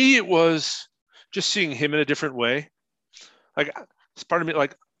 for me it was just seeing him in a different way. Like it's part of me,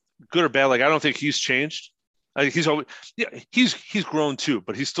 like good or bad. Like I don't think he's changed. Like he's always, yeah, he's grown too,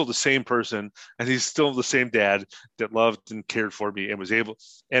 but he's still the same person, and he's still the same dad that loved and cared for me and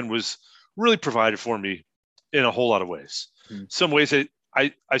was really provided for me in a whole lot of ways. Some ways that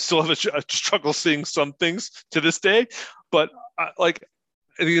I still have a struggle seeing some things to this day, but like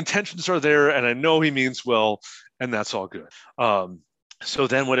the intentions are there, and I know he means well, and that's all good. So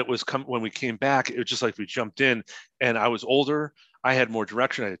then when we came back, it was just like we jumped in, and I was older. I had more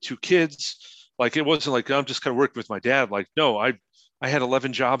direction. I had 2 kids. Like, it wasn't like I'm just kind of working with my dad. Like, no, I had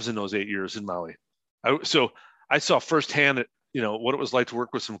 11 jobs in those 8 years in Maui. So I saw firsthand, what it was like to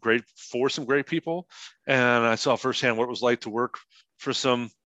work with some great people, and I saw firsthand what it was like to work for some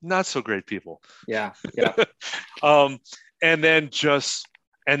not so great people. Yeah, yeah. And then it just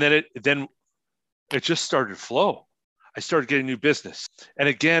started to flow. I started getting new business, and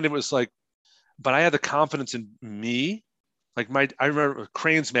again, it was like, but I had the confidence in me. Like I remember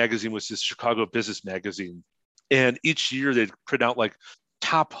Cranes magazine was this Chicago business magazine, and each year they'd print out like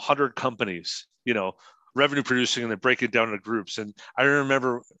top 100 companies, revenue producing, and then break it down into groups. And I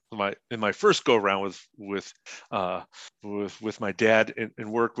remember in my first go around with my dad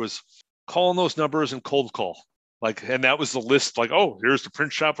in work was calling those numbers and cold call. Like, and that was the list, like, oh, here's the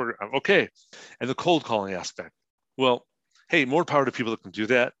print shop. Okay. And the cold calling aspect. Well, hey, more power to people that can do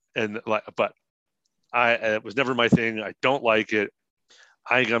that. But it was never my thing. I don't like it.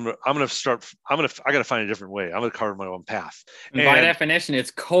 I got to find a different way. I'm going to carve my own path. And by definition,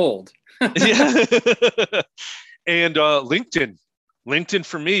 it's cold. Yeah. And LinkedIn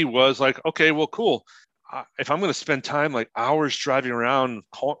for me was like, okay, well, cool. If I'm going to spend time like hours driving around,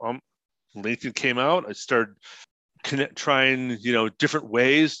 LinkedIn came out. I started trying, different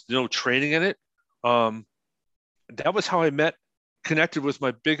ways, training in it. That was how I connected with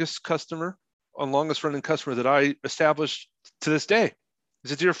my biggest customer, longest running customer that I established to this day.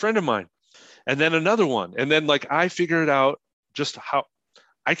 He's a dear friend of mine. And then another one. And then like I figured out just how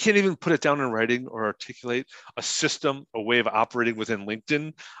I can't even put it down in writing or articulate a system, a way of operating within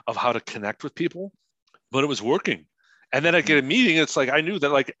LinkedIn of how to connect with people, but it was working. And then I get a meeting. It's like, I knew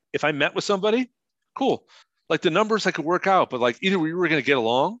that like, if I met with somebody, cool. Like the numbers I could work out, but like either we were going to get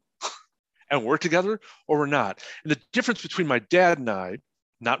along and work together or we're not. And the difference between my dad and I,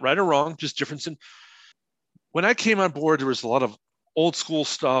 not right or wrong, just difference in when I came on board, there was a lot of old school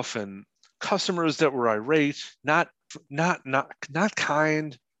stuff and customers that were irate, not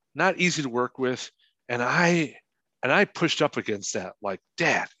kind, not easy to work with. And I pushed up against that, like,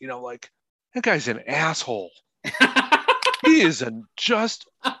 Dad, like that guy's an asshole. He is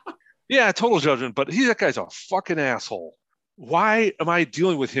total judgment, but that guy's a fucking asshole. Why am I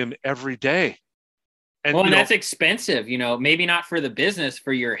dealing with him every day? And that's expensive, maybe not for the business,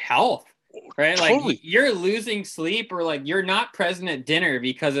 for your health, right? Totally. Like you're losing sleep or like you're not present at dinner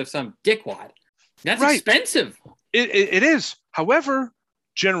because of some dickwad. That's right. Expensive. It is. However,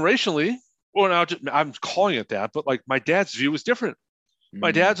 generationally, I'm calling it that, but like my dad's view was different.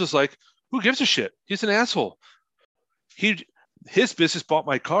 My dad's was like, who gives a shit? He's an asshole. His business bought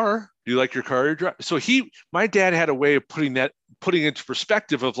my car. Do you like your car? So my dad had a way of putting into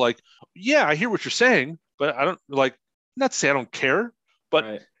perspective of like, yeah, I hear what you're saying, but I don't like, not to say I don't care, but,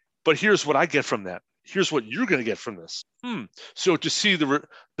 right. But here's what I get from that. Here's what you're going to get from this. So to see the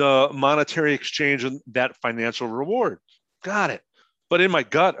monetary exchange and that financial reward, got it. But in my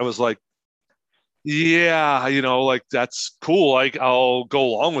gut, I was like, yeah, like that's cool. Like I'll go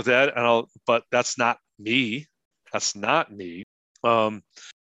along with that, but that's not me. That's not me.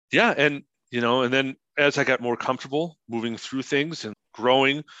 Yeah, and and then as I got more comfortable moving through things and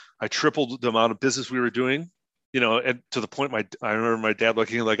growing, I tripled the amount of business we were doing. And to the point, I remember my dad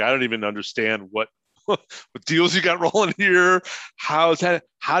looking like, I don't even understand what deals you got rolling here. How did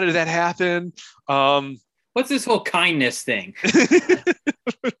that happen? What's this whole kindness thing?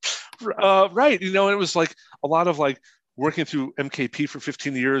 Right. It was like a lot of like working through MKP for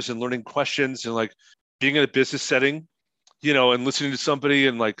 15 years and learning questions and like being in a business setting, and listening to somebody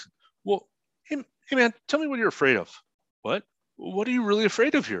and like, well, hey man, tell me what you're afraid of. What are you really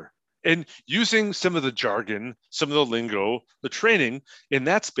afraid of here? And using some of the jargon, some of the lingo, the training in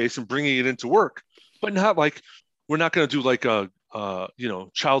that space and bringing it into work, but not like, we're not going to do like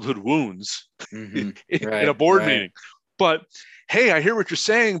childhood wounds in a board meeting. But hey, I hear what you're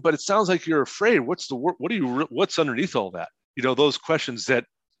saying, but it sounds like you're afraid. What's underneath all that? Those questions that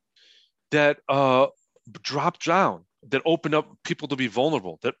drop down, that open up people to be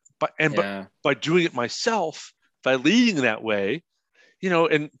vulnerable. By doing it myself, by leading that way,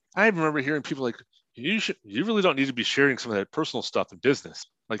 and I remember hearing people like, you really don't need to be sharing some of that personal stuff in business.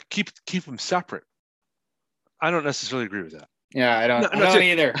 Like keep them separate. I don't necessarily agree with that. Yeah, I don't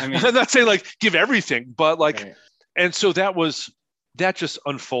either. I mean, I'm not saying like give everything, but like, right. And so that just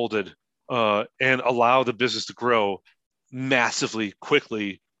unfolded and allowed the business to grow massively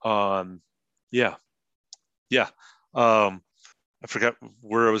quickly. Yeah. I forgot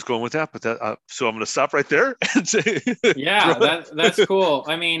where I was going with that, but so I'm going to stop right there and say, Yeah, that's cool.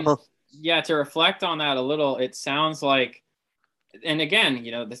 I mean, yeah, to reflect on that a little, it sounds like, and again,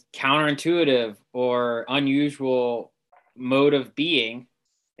 this counterintuitive or unusual mode of being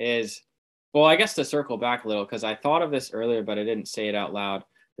is, well, I guess to circle back a little, because I thought of this earlier, but I didn't say it out loud.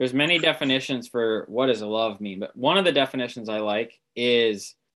 There's many definitions for what does love mean, but one of the definitions I like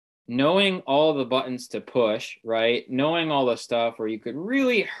is knowing all the buttons to push, right? Knowing all the stuff where you could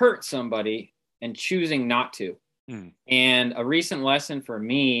really hurt somebody and choosing not to. And a recent lesson for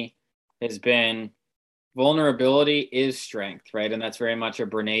me has been vulnerability is strength, right? And that's very much a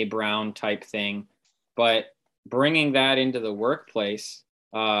Brene Brown type thing. But bringing that into the workplace,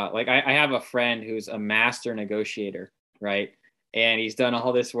 like I have a friend who's a master negotiator, right? And he's done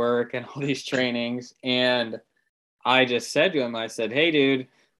all this work and all these trainings. And I just said to him, I said, hey, dude,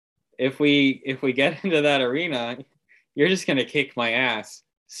 if we get into that arena, you're just going to kick my ass.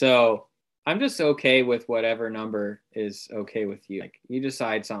 So I'm just okay with whatever number is okay with you. Like, you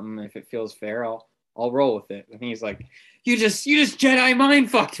decide something. If it feels fair, I'll roll with it. And he's like, you just Jedi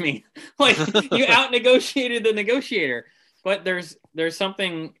mind fucked me. Like, you out negotiated the negotiator. But there's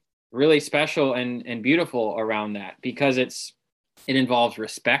something really special and beautiful around that, because it involves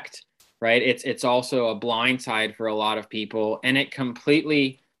respect, right? It's also a blind side for a lot of people, and it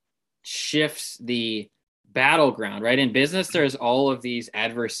completely shifts the battleground, right? In business, there's all of these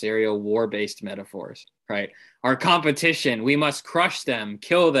adversarial war-based metaphors, right? Our competition, we must crush them,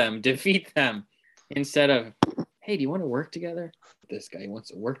 kill them, defeat them, instead of, hey, do you want to work together? This guy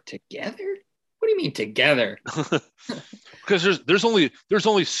wants to work together? What do you mean together? Because there's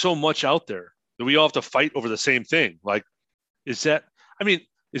only so much out there that we all have to fight over the same thing. Like, is that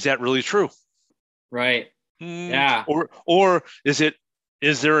really true? Right. Yeah. Or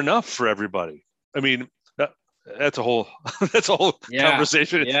is there enough for everybody? I mean, that's a whole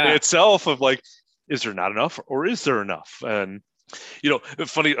conversation in itself of like, is there not enough or is there enough? And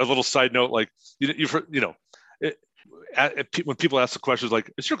funny, a little side note, like when people ask the questions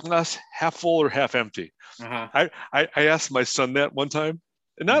like, is your glass half full or half empty? I asked my son that one time,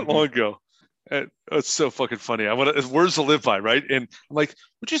 and not long ago. And it's so fucking funny. I want words to live by, right? And I'm like,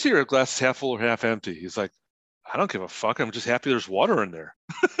 would you say your glass is half full or half empty? He's like, I don't give a fuck. I'm just happy there's water in there.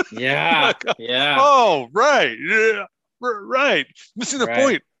 Yeah. Like, yeah. Oh, right. Yeah. Right. Missing the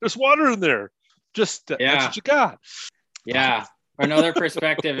point. There's water in there. Just that's what you got. Yeah. Or another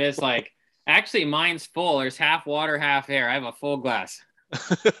perspective is like, actually, mine's full. There's half water, half air. I have a full glass.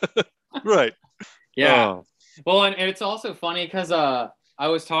 Right. Yeah. Well, and it's also funny because I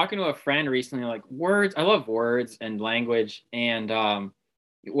was talking to a friend recently, like, words. I love words and language. And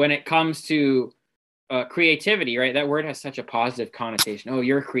when it comes to creativity, right? That word has such a positive connotation. Oh,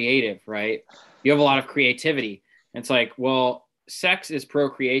 you're creative, right? You have a lot of creativity. And it's like, well, sex is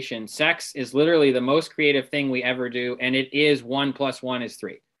procreation. Sex is literally the most creative thing we ever do. And it is 1 + 1 is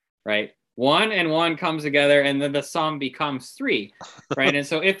 3, right? 1 and 1 comes together, and then the sum becomes 3, right? And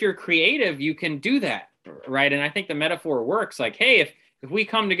so if you're creative, you can do that, right? And I think the metaphor works like, hey, if we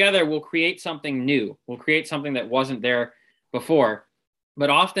come together, we'll create something new. We'll create something that wasn't there before. But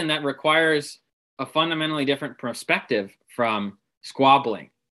often that requires a fundamentally different perspective from squabbling.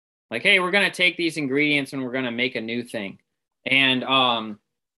 Like, hey, we're going to take these ingredients and we're going to make a new thing. And I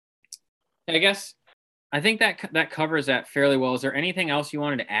guess I think that covers that fairly well. Is there anything else you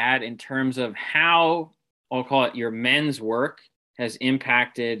wanted to add in terms of how, I'll call it, your men's work has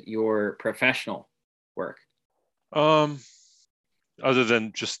impacted your professional work? Other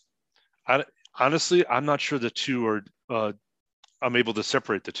than just, honestly, I'm not sure the two are, I'm able to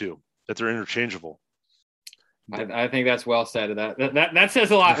separate the two, that they're interchangeable. I think that's well said. That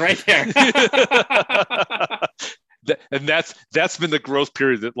says a lot right there. And that's been the growth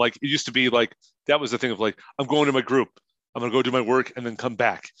period. That, like, it used to be like, that was the thing of like, I'm going to my group, I'm going to go do my work and then come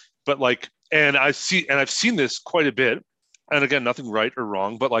back. But like, and I've seen this quite a bit. And again, nothing right or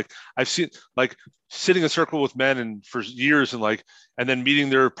wrong, but like, I've seen like sitting in a circle with men and for years and like, and then meeting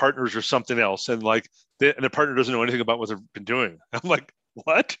their partners or something else. And like, and the partner doesn't know anything about what they've been doing. I'm like,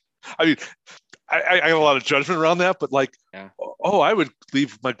 what? I mean, I got a lot of judgment around that, but like, I would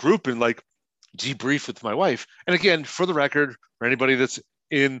leave my group and like debrief with my wife. And again, for the record, for anybody that's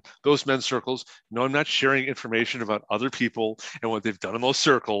in those men's circles, no, I'm not sharing information about other people and what they've done in those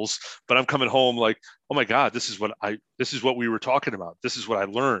circles, but I'm coming home like, oh my God, this is what we were talking about. This is what I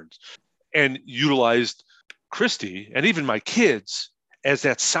learned, and utilized Christy and even my kids as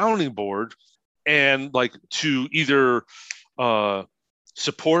that sounding board, and like to either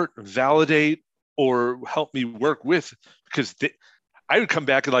support, validate, or help me work with, because I would come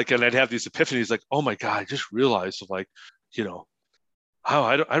back and I'd have these epiphanies like, oh my God, I just realized like, oh,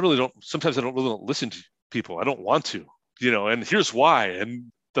 I really don't. Sometimes I don't really don't listen to people. I don't want to, and here's why.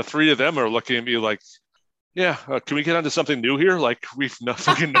 And the three of them are looking at me like, yeah, can we get onto something new here? Like we've not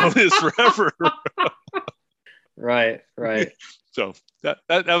fucking known this forever. Right, right. So that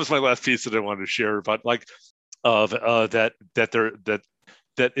was my last piece that I wanted to share about like of that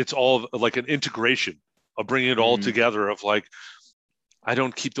it's all like an integration of bringing it all together of like I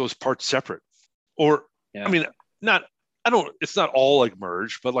don't keep those parts separate, or I mean not I don't it's not all like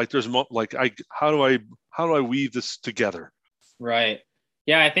merged, but like there's like how do I weave this together? Right.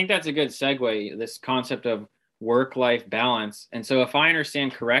 Yeah, I think that's a good segue, this concept of work-life balance. And so if I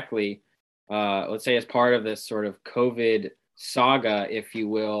understand correctly, let's say as part of this sort of COVID saga, if you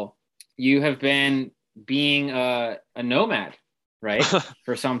will, you have been being a nomad, right,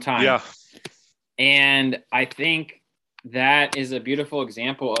 for some time. Yeah. And I think that is a beautiful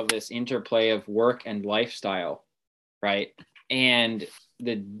example of this interplay of work and lifestyle, right? And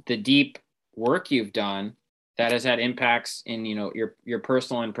the deep work you've done that has had impacts in, your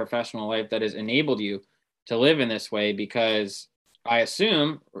personal and professional life that has enabled you to live in this way, because I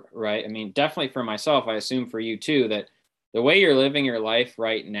assume, right? I mean, definitely for myself, I assume for you too, that the way you're living your life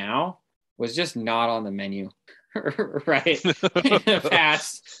right now was just not on the menu, right? In the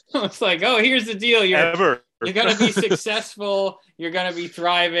past, it's like, oh, here's the deal. You're going to be successful. You're going to be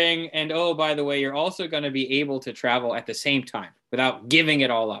thriving. And oh, by the way, you're also going to be able to travel at the same time without giving it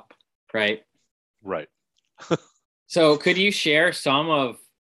all up, right? Right. So could you share some of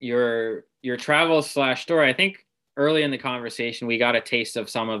your travel / story? I think early in the conversation, we got a taste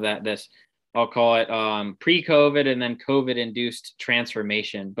of some of that, I'll call it pre-COVID and then COVID-induced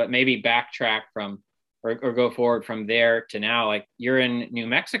transformation, but maybe backtrack from or go forward from there to now. Like you're in New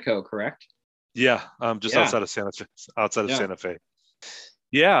Mexico, correct? Yeah, just outside of Santa Fe.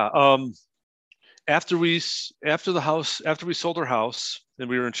 Yeah. After we sold our house, and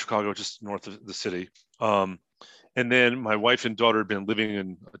we were in Chicago, just north of the city. And then my wife and daughter had been living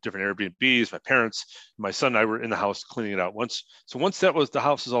in different Airbnbs. My parents, my son and I were in the house cleaning it out. Once the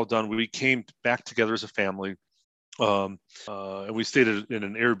house was all done, we came back together as a family. And we stayed in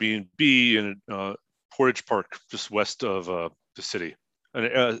an Airbnb in Portage Park, just west of the city,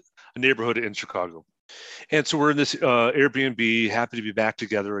 a neighborhood in Chicago. And so we're in this Airbnb, happy to be back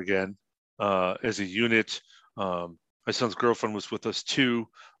together again as a unit. My son's girlfriend was with us too.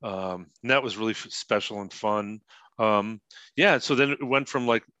 And that was really special and fun. So then it went from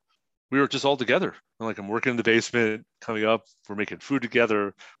like, we were just all together. Like I'm working in the basement, coming up, we're making food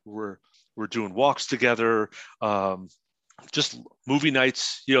together. We're doing walks together. Just movie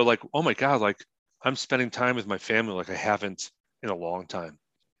nights, like, oh my God, like I'm spending time with my family like I haven't in a long time.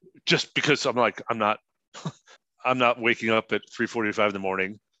 Just because I'm not I'm not waking up at 3:45 in the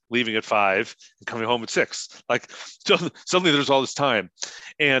morning, leaving at 5 and coming home at 6. Like suddenly there's all this time.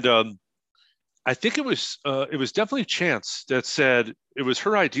 And I think it was definitely Chance that said, it was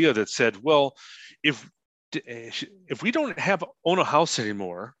her idea that said, well, if we don't own a house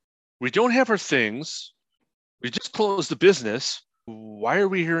anymore, we don't have our things, we just closed the business, why are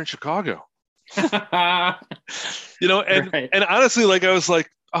we here in Chicago? Right. And honestly, like I was like,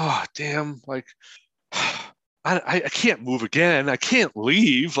 oh damn, like I can't move again. I can't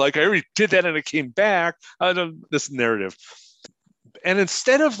leave. Like I already did that and I came back. I don't this narrative. And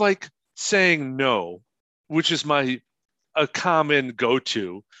instead of like saying no, which is a common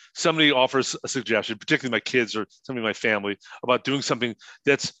go-to, somebody offers a suggestion, particularly my kids or somebody in my family, about doing something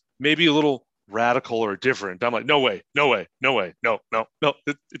that's maybe a little radical or different. I'm like, no way, no.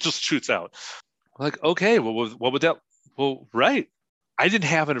 It just shoots out. I'm like, okay, well, what would that? Well, right. I didn't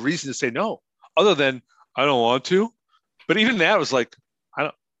have a reason to say no, other than I don't want to. But even that was like, I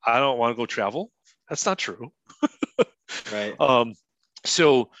don't want to go travel. That's not true. Right.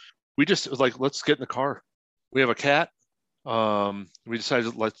 So we just was like, let's get in the car. We have a cat. We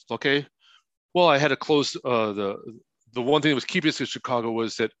decided, okay. Well, I had to close the one thing that was keeping us in Chicago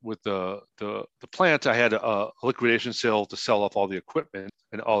was that with the plant, I had a liquidation sale to sell off all the equipment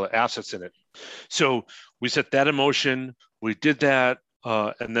and all the assets in it. So we set that in motion. We did that.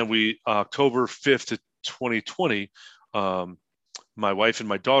 And then October 5th of 2020, my wife and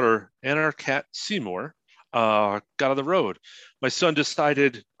my daughter and our cat Seymour got on the road. My son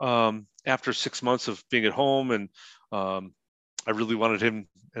decided after 6 months of being at home, and I really wanted him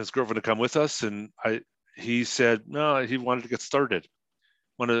and his girlfriend to come with us. And he said, no, he wanted to get started,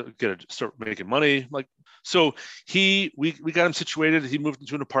 wanted to start making money. Like, so we got him situated. He moved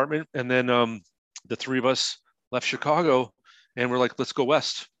into an apartment, and then the three of us left Chicago, and we're like, let's go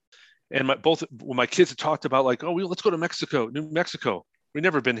west. And when my kids had talked about like, oh, let's go to New Mexico. We've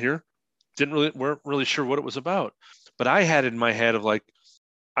never been here. Weren't really sure what it was about. But I had in my head of like,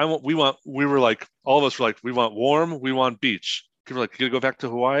 we were like, all of us were like, we want warm, we want beach. People were like, you gonna go back to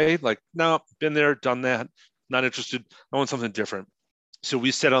Hawaii? Like, no, been there, done that, not interested. I want something different. So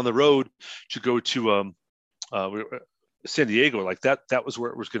we set on the road to go to San Diego. Like that was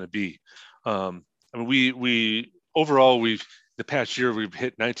where it was going to be. I mean, we overall the past year we've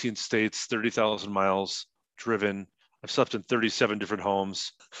hit 19 states, 30,000 miles driven. I've slept in 37 different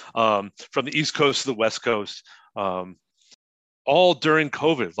homes, from the East Coast to the West Coast, all during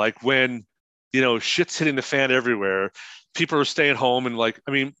COVID. Like when, shit's hitting the fan everywhere, people are staying home. And like,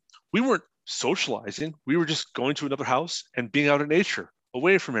 I mean, we weren't socializing. We were just going to another house and being out in nature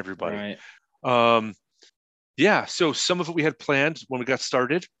away from everybody. Right. Yeah. So some of it we had planned when we got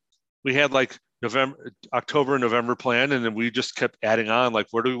started. We had like October, November planned, and then we just kept adding on, like,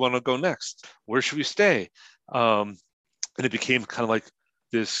 where do we want to go next? Where should we stay? And it became kind of like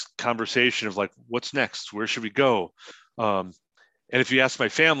this conversation of like, what's next? Where should we go? And if you ask my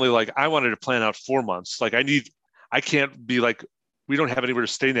family, like, I wanted to plan out 4 months. Like I can't be like, we don't have anywhere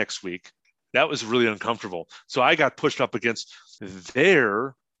to stay next week. That was really uncomfortable. So I got pushed up against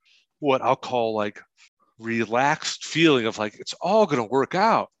their, what I'll call like relaxed feeling of like, it's all going to work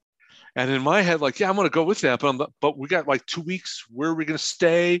out. And in my head, like, yeah, I'm going to go with that. But we got like 2 weeks. Where are we going to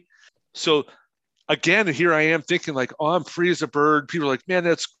stay? So again, here I am thinking like, oh, I'm free as a bird. People are like, man,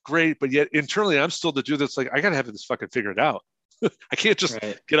 that's great. But yet internally, I'm still the dude that's like, I got to have this fucking figured out. I can't just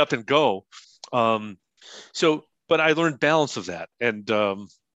get up and go. But I learned balance of that. And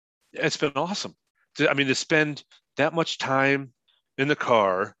it's been awesome. I mean, to spend that much time in the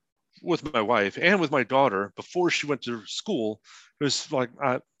car with my wife and with my daughter before she went to school, it was like,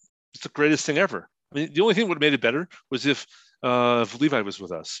 it's the greatest thing ever. I mean, the only thing that would have made it better was if Levi was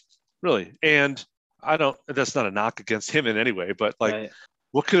with us, really. And that's not a knock against him in any way, but like,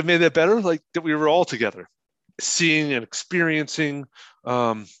 what could have made that better? Like that we were all together, seeing and experiencing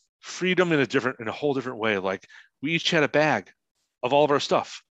freedom in a whole different way. Like we each had a bag of all of our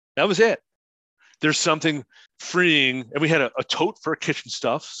stuff. That was it. There's something freeing, and we had a tote for our kitchen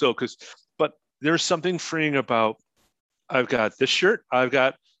stuff. But there's something freeing about, I've got this shirt. I've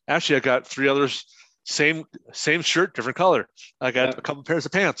got 3 others, same shirt, different color. I got a couple pairs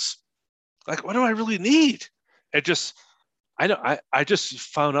of pants. Like, what do I really need? I just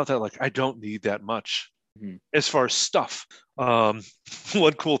found out that like, I don't need that much as far as stuff. One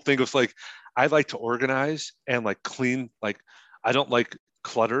cool thing was like, I like to organize and like clean. Like, I don't like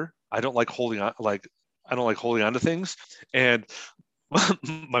clutter. I don't like holding on. Like, I don't like holding on to things. And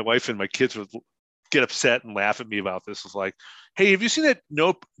my wife and my kids would get upset and laugh at me about this. It's like, hey, have you seen that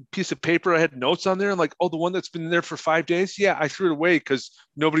piece of paper I had notes on there? I'm like, oh, the one that's been there for 5 days? Yeah, I threw it away because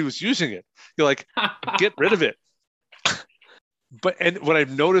nobody was using it. You're like, get rid of it. And what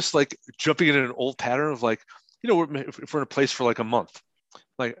I've noticed, like jumping in an old pattern of like, if we're in a place for like a month,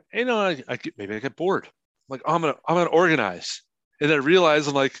 like, maybe I get bored. Like, oh, I'm gonna organize. And then I realize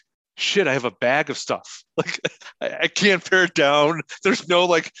I'm like, shit, I have a bag of stuff. Like I can't pare it down. There's no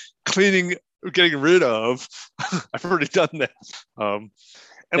like cleaning or getting rid of. I've already done that.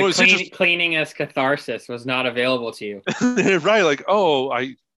 And cleaning as catharsis was not available to you. Right. Like,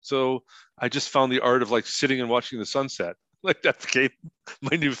 so I just found the art of like sitting and watching the sunset. Like that became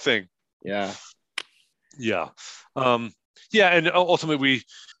my new thing. Yeah. Yeah. And ultimately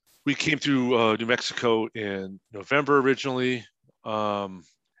we came through New Mexico in November originally.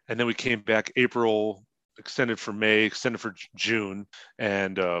 And then we came back April, extended for May, extended for June.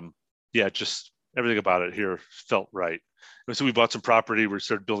 And just everything about it here felt right. And so we bought some property, we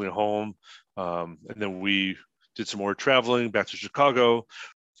started building a home. And then we did some more traveling back to Chicago,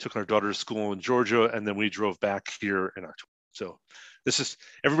 took our daughter to school in Georgia, and then we drove back here in October. So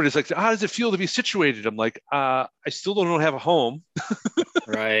everybody's like, how does it feel to be situated? I'm like, I still don't have a home.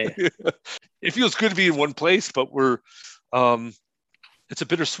 Right. It feels good to be in one place, but it's a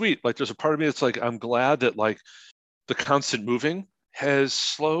bittersweet. Like there's a part of me that's like, I'm glad that like the constant moving has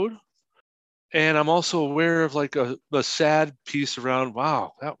slowed. And I'm also aware of like a sad piece around,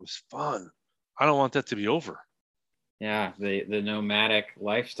 wow, that was fun. I don't want that to be over. Yeah, the nomadic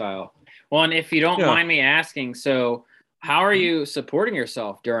lifestyle. Well, and if you don't mind me asking, so how are you supporting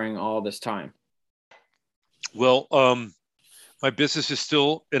yourself during all this time? Well, my business is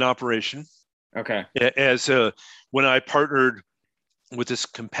still in operation. Okay. As when I partnered with this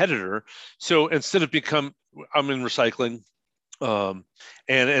competitor, so instead of I'm in recycling, and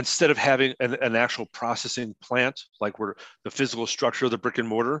instead of having an actual processing plant, like where the physical structure of the brick and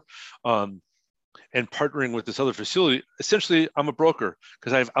mortar, and partnering with this other facility, essentially I'm a broker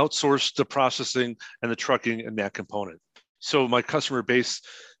because I've outsourced the processing and the trucking and that component. So my customer base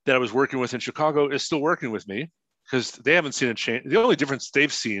that I was working with in Chicago is still working with me because they haven't seen a change. The only difference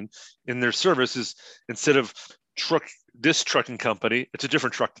they've seen in their service is instead of this trucking company, it's a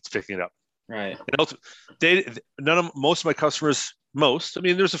different truck that's picking it up. Right. And also, most of my customers, I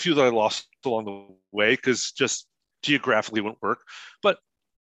mean, there's a few that I lost along the way because just geographically wouldn't work, but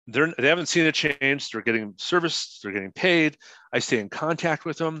they haven't seen a change. They're getting service, they're getting paid. I stay in contact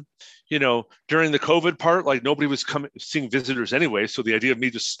with them. During the COVID part, like nobody was seeing visitors anyway. So the idea of me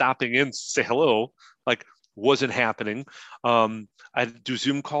just stopping in to say hello, like wasn't happening. I do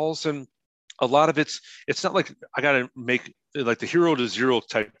Zoom calls, and a lot of it's not like I got to make like the hero to zero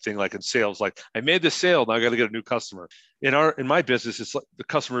type thing, like in sales, like I made this sale, now I got to get a new customer. In my business, it's like the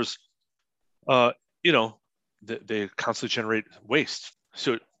customers, they constantly generate waste.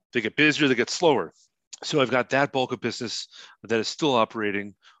 So they get busier, they get slower. So I've got that bulk of business that is still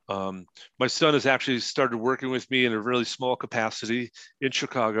operating. My son has actually started working with me in a really small capacity in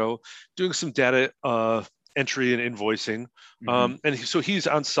Chicago, doing some data entry and invoicing. And so he's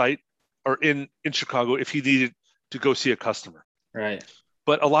on site or in Chicago if he needed to go see a customer. Right.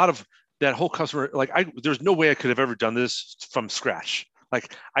 But a lot of that whole customer, like there's no way I could have ever done this from scratch.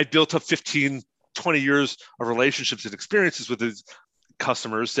 Like I built up 15, 20 years of relationships and experiences with these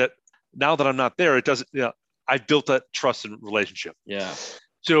customers that now that I'm not there, it doesn't, I built that trust and relationship. Yeah.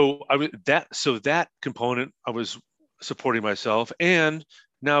 So that component, I was supporting myself. And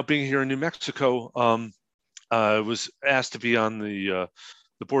now being here in New Mexico, I was asked to be on the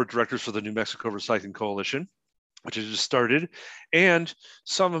board of directors for the New Mexico Recycling Coalition, which I just started. And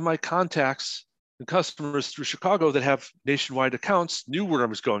some of my contacts and customers through Chicago that have nationwide accounts knew where I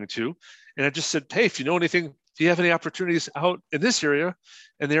was going to. And I just said, hey, if you know anything, do you have any opportunities out in this area?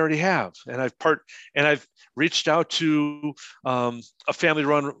 And they already have. And I've reached out to a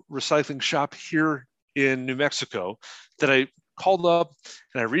family-run recycling shop here in New Mexico that I called up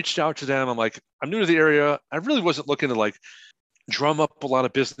and I reached out to them. I'm like, I'm new to the area. I really wasn't looking to like drum up a lot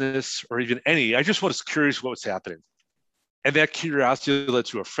of business or even any. I just was curious what was happening. And that curiosity led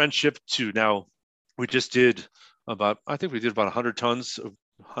to a friendship to now we did about 100 tons of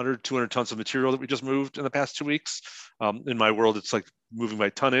 200 tons of material that we just moved in the past 2 weeks. In my world, it's like moving by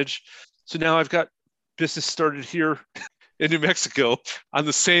tonnage. So now I've got business started here in New Mexico on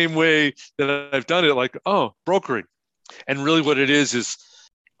the same way that I've done it, like, brokering. And really what it is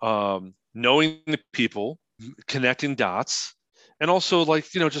knowing the people, connecting dots, and also like,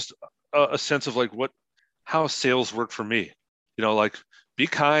 just a sense of like how sales work for me, like be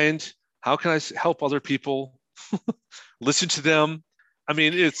kind. How can I help other people? Listen to them. I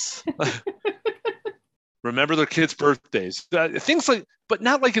mean, it's remember their kids' birthdays, things like, but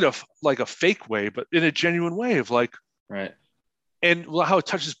not like in a fake way, but in a genuine way of like, right. And how it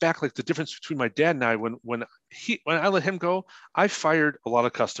touches back, like the difference between my dad and I, when I let him go, I fired a lot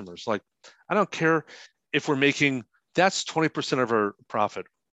of customers. Like, I don't care if we're making, that's 20% of our profit.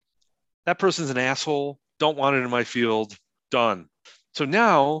 That person's an asshole. Don't want it in my field. Done. So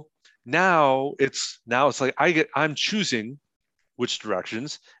now it's like I'm choosing which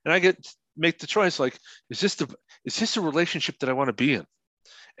directions, and I get to make the choice. Like, is this a relationship that I want to be in?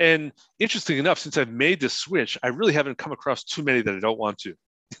 And interesting enough, since I've made this switch, I really haven't come across too many that I don't want to,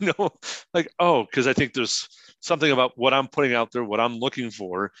 because I think there's something about what I'm putting out there, what I'm looking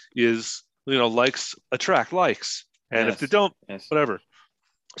for is, likes attract likes. And if they don't, whatever.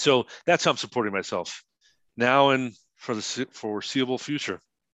 So that's how I'm supporting myself now and for the foreseeable future.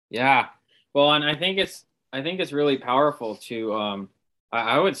 Yeah. Well, and I think it's really powerful to,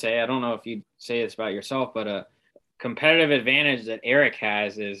 I would say, I don't know if you say this about yourself, but a competitive advantage that Eric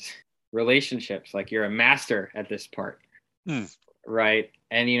has is relationships. Like, you're a master at this part, right?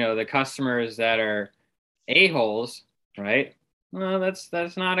 And the customers that are a-holes, right? Well,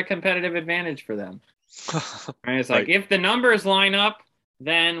 that's not a competitive advantage for them. Right? It's like, if the numbers line up,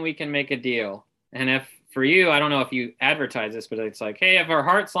 then we can make a deal. And if for you, I don't know if you advertise this, but it's like, hey, if our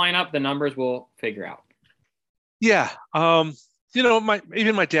hearts line up, the numbers will figure out. Yeah.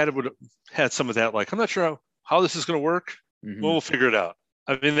 Even my dad would have had some of that. Like, I'm not sure how this is going to work. Mm-hmm. Well, we'll figure it out.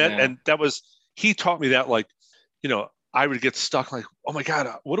 I mean, and that was, he taught me that, like, I would get stuck like, oh my God,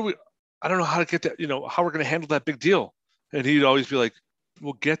 I don't know how to get that, how we're going to handle that big deal. And he'd always be like,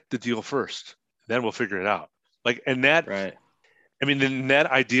 we'll get the deal first, then we'll figure it out. Like, and that, right. I mean, in that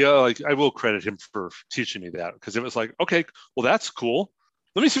idea, like, I will credit him for teaching me that, because it was like, okay, well, that's cool.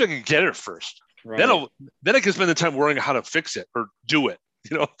 Let me see if I can get it first. Right. Then I can spend the time worrying how to fix it or do it,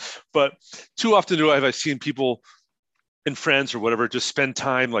 But too often have I seen people and friends or whatever just spend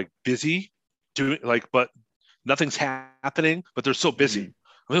time like busy doing but nothing's happening, but they're so busy.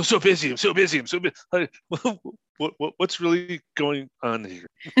 Mm-hmm. I'm so busy. Like, what's really going on here?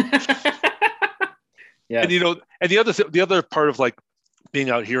 Yeah. And and the other part of like being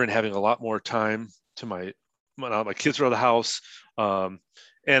out here and having a lot more time to my kids are out of the house,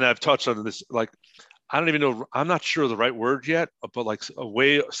 and I've touched on this, like I don't even know, I'm not sure of the right word yet, but like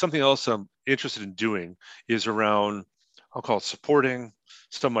something else I'm interested in doing is around, I'll call it supporting,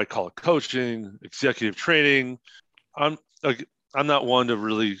 some might call it coaching, executive training. I'm like, I'm not one to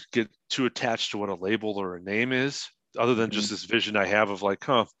really get too attached to what a label or a name is, other than just this vision I have of like,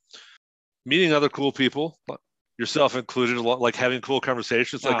 meeting other cool people, yourself included, a lot, like having cool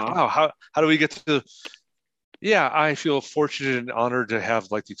conversations. Like, wow, how do we get to? Yeah, I feel fortunate and honored to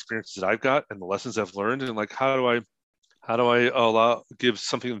have like the experiences that I've got and the lessons I've learned, and like how do I give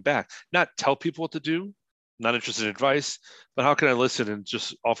something back? Not tell people what to do. Not interested in advice, but how can I listen and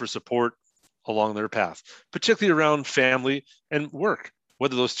just offer support along their path, particularly around family and work,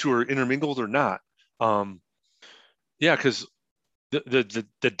 whether those two are intermingled or not. Yeah, because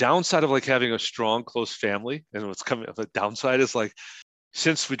the downside of like having a strong, close family, and what's coming, the downside is like,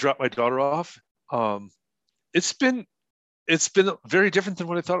 since we dropped my daughter off, it's been very different than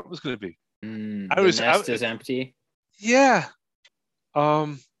what I thought it was going to be. The nest is empty. Yeah.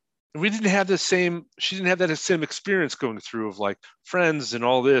 We didn't have she didn't have that same experience going through of like friends and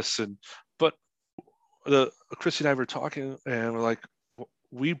all this. But Christy and I were talking and we're like,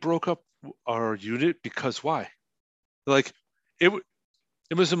 we broke up our unit because why? Like it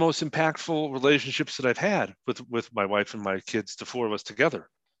was the most impactful relationships that I've had with my wife and my kids, the four of us together.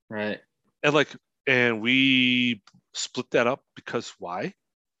 Right. And we split that up because why?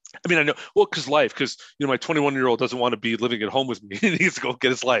 I mean, I know, well, because my 21-year-old doesn't want to be living at home with me. He needs to go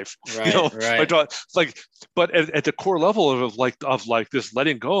get his life. Right, right. My daughter, it's like, but at the core level of this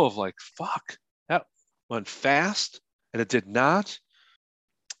letting go of like, fuck, that went fast and it did not.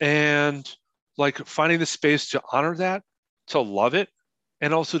 And like finding the space to honor that, to love it,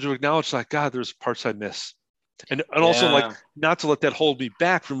 and also to acknowledge like, God, there's parts I miss. And also like not to let that hold me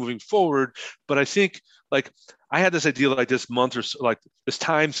back from moving forward. But I think like I had this idea like this month or so, like this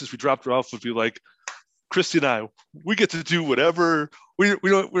time since we dropped her off would be like, Christy and I, we get to do whatever.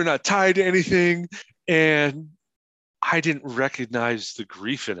 We're not tied to anything. And I didn't recognize the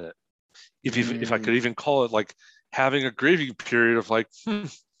grief in it. If I could even call it like having a grieving period of like,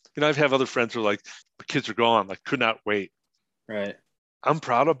 I've had other friends who are like, the kids are gone, like could not wait. Right. I'm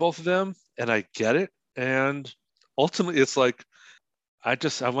proud of both of them and I get it. And ultimately it's like, I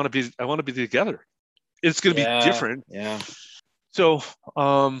want to be together. It's going to be different. Yeah. So,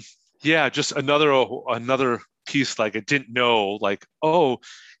 just another piece, like I didn't know, like, oh,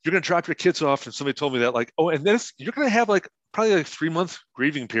 you're going to drop your kids off. And somebody told me that like, oh, and this, you're going to have like probably like 3-month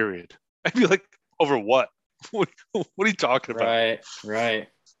grieving period. I'd be like, over what? What are you talking about? Right.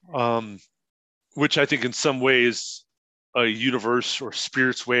 Which I think in some ways a universe or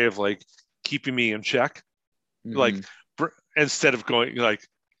spirit's way of like keeping me in check. Like instead of going like,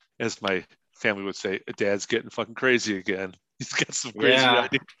 as my family would say, Dad's getting fucking crazy again. He's got some crazy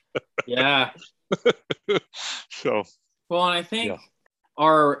ideas. Yeah. So. Well, and I think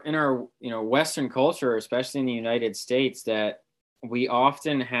in our Western culture, especially in the United States, that we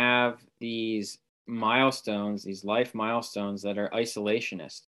often have these milestones, these life milestones that are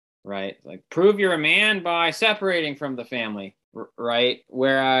isolationist, right? Like prove you're a man by separating from the family, right?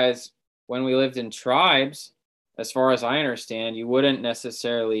 Whereas when we lived in tribes, as far as I understand, you wouldn't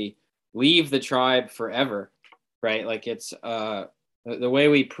necessarily leave the tribe forever, right? Like it's the way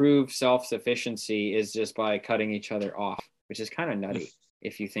we prove self-sufficiency is just by cutting each other off, which is kind of nutty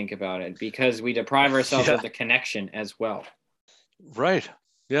if you think about it, because we deprive ourselves of the connection as well. Right.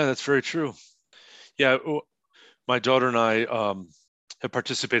 Yeah, that's very true. Yeah, my daughter and I have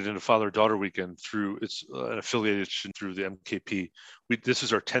participated in a father-daughter weekend through an affiliation through the MKP. This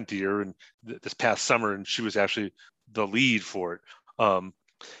is our 10th year, and this past summer, and she was actually the lead for it.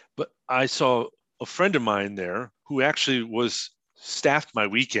 But I saw a friend of mine there who actually staffed my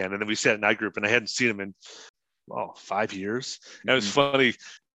weekend, and then we sat in night group, and I hadn't seen him in 5 years. And it was funny.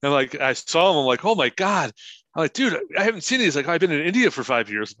 And like I saw him, I'm like, oh my God. I'm like, dude, I haven't seen it. He's like, I've been in India for 5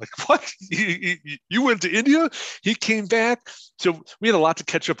 years. I'm like, what? You went to India? He came back. So we had a lot to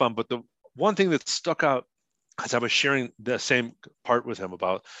catch up on. But the one thing that stuck out, as I was sharing the same part with him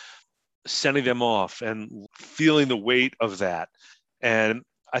about sending them off and feeling the weight of that. And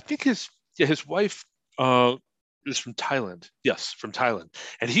I think his wife is from Thailand. Yes, from Thailand.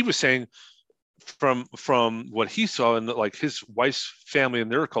 And he was saying from what he saw, and like his wife's family and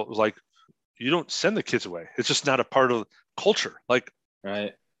their cult was like, you don't send the kids away. It's just not a part of culture. Like,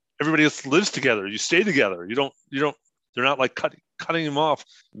 right. Everybody else lives together. You stay together. You don't, they're not like cutting them off.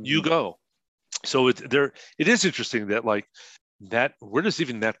 You go. So it is interesting that like that, where does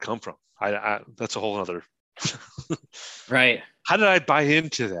even that come from? I that's a whole other. Right. How did I buy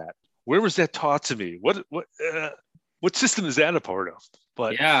into that? Where was that taught to me? What system is that a part of?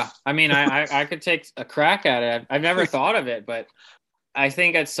 But yeah, I mean, I could take a crack at it. I've never thought of it, but I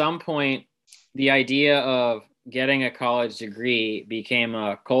think at some point the idea of getting a college degree became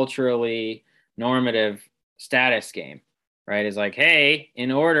a culturally normative status game, right? It's like, hey,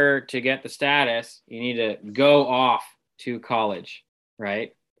 in order to get the status, you need to go off to college,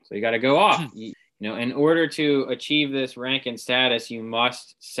 right? So you got to go off. In order to achieve this rank and status, you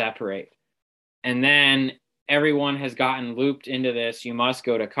must separate. And then everyone has gotten looped into this. You must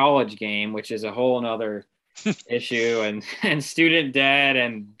go to college game, which is a whole nother issue, and student debt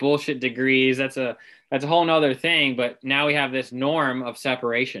and bullshit degrees. That's a whole nother thing. But now we have this norm of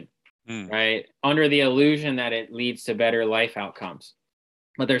separation, right? Under the illusion that it leads to better life outcomes.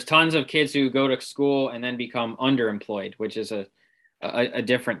 But there's tons of kids who go to school and then become underemployed, which is a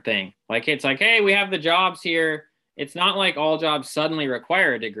different thing. Like, it's like, hey, we have the jobs here. It's not like all jobs suddenly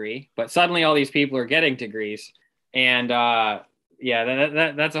require a degree, but suddenly all these people are getting degrees. And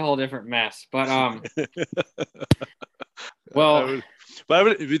that's a whole different mess. But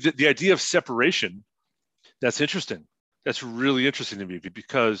the idea of separation, that's interesting. That's really interesting to me,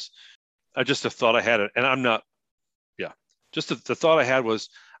 because just a thought I had, and I'm not, just the thought I had was,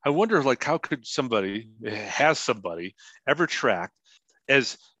 I wonder, like, how could somebody ever track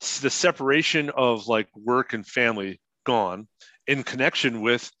as the separation of like work and family gone in connection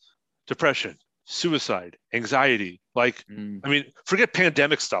with depression, suicide, anxiety? Like, I mean, forget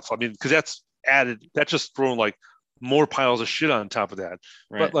pandemic stuff. I mean, because that's just throwing like more piles of shit on top of that.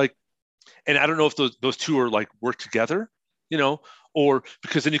 Right. But like, and I don't know if those two are like work together, or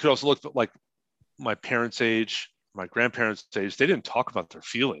because then you could also look at like my parents' age, my grandparents' age, they didn't talk about their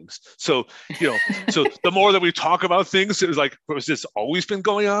feelings. So, so the more that we talk about things, it was like, was this always been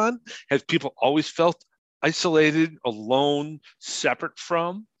going on? Has people always felt isolated, alone, separate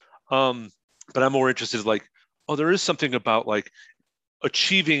from? But I'm more interested, like, there is something about like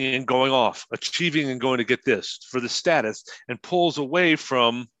achieving and going to get this for the status, and pulls away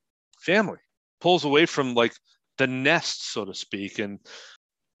from family, pulls away from like the nest, so to speak. And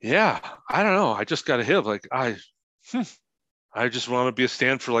yeah, I don't know. I just got a hit of like, I just want to be a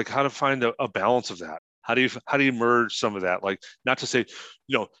stand for like how to find a balance of that. How do you merge some of that? Like, not to say,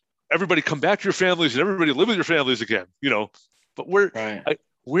 everybody come back to your families and everybody live with your families again, but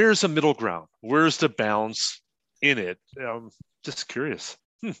where's the middle ground? Where's the balance in it? Just curious.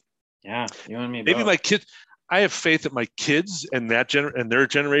 Yeah, you and me both. Maybe my kids, I have faith that my kids and and their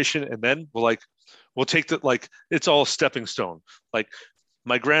generation, and then we'll take that, like, it's all a stepping stone. Like,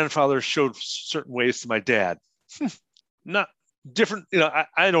 my grandfather showed certain ways to my dad. Not different,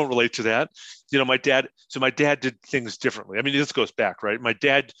 I don't relate to that. My dad did things differently. I mean, this goes back, right? My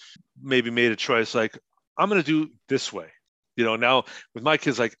dad maybe made a choice like, I'm going to do this way. Now with my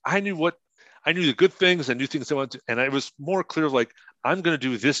kids, like, I knew the good things, I knew things I wanted to, and I was more clear, like, I'm going to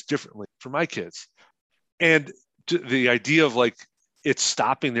do this differently for my kids. And the idea of like, it's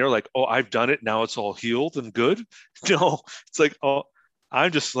stopping there, like, oh, I've done it, now it's all healed and good. No, it's like, oh,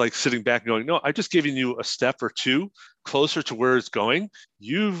 I'm just like sitting back and going, no, I just giving you a step or two closer to where it's going.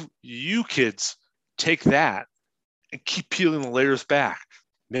 You kids take that and keep peeling the layers back.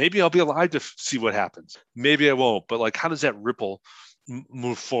 Maybe I'll be alive to see what happens. Maybe I won't. But like, how does that ripple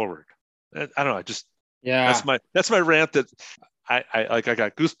move forward? I don't know. That's my rant. That I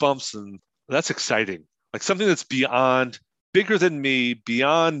got goosebumps, and that's exciting. Like something that's bigger than me,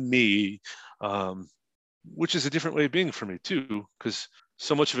 beyond me. Which is a different way of being for me too, because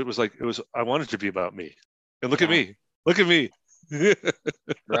so much of it was like, I wanted to be about me. And look at me.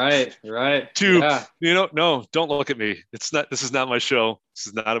 Right. No, don't look at me. This is not my show. This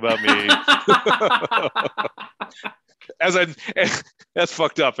is not about me. That's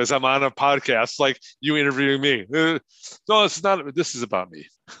fucked up, as I'm on a podcast, like you interviewing me. No, it's not. This is about me.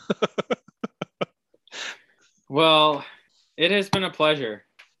 Well, it has been a pleasure.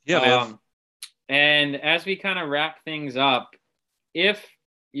 Yeah, man. And as we kind of wrap things up, if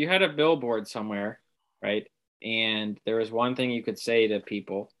you had a billboard somewhere, right, and there was one thing you could say to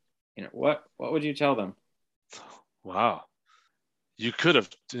people, what would you tell them? Wow. You could have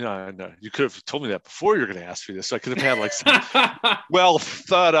told me that before you were going to ask me this. So I could have had like some well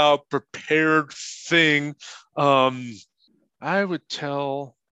thought out, prepared thing. I would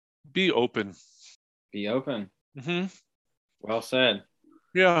tell, be open. Be open. Mm-hmm. Well said.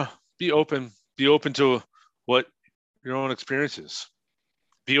 Yeah, be open. Be open to what your own experience is.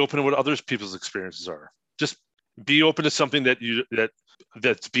 Be open to what other people's experiences are. Just be open to something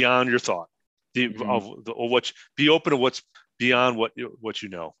that's beyond your thought. Be open to what's beyond what you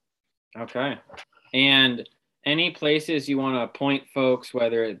know. Okay. And any places you want to point folks,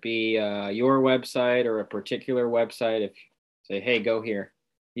 whether it be your website or a particular website, if say, hey, go here.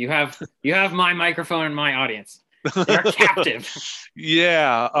 You have my microphone and my audience. They're captive.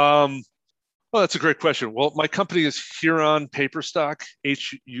 Yeah. Well, that's a great question. Well, my company is Huron Paper Stock,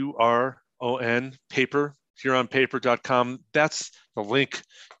 HURON paper, huronpaper.com. That's the link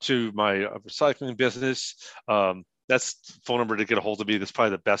to my recycling business. That's the phone number to get a hold of me. That's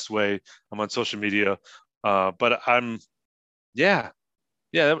probably the best way. I'm on social media. But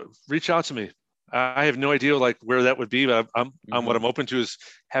reach out to me. I have no idea like where that would be, but I'm what I'm open to is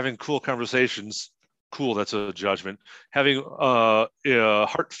having cool conversations. Cool, that's a judgment. Having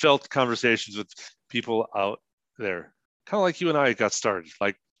heartfelt conversations with people out there, kind of like you and I got started,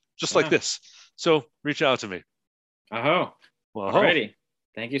 like just like this. So reach out to me. Well, alrighty.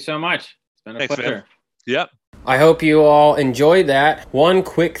 Thank you so much. It's been a pleasure. Man. Yep. I hope you all enjoyed that. One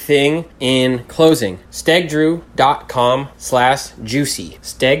quick thing in closing. stegdrew.com/juicy.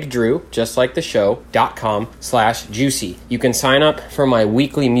 Stegdrew, just like the show, .com/juicy. You can sign up for my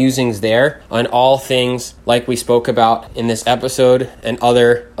weekly musings there on all things like we spoke about in this episode and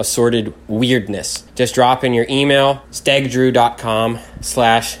other assorted weirdness. Just drop in your email,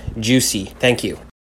 stegdrew.com/juicy. Thank you.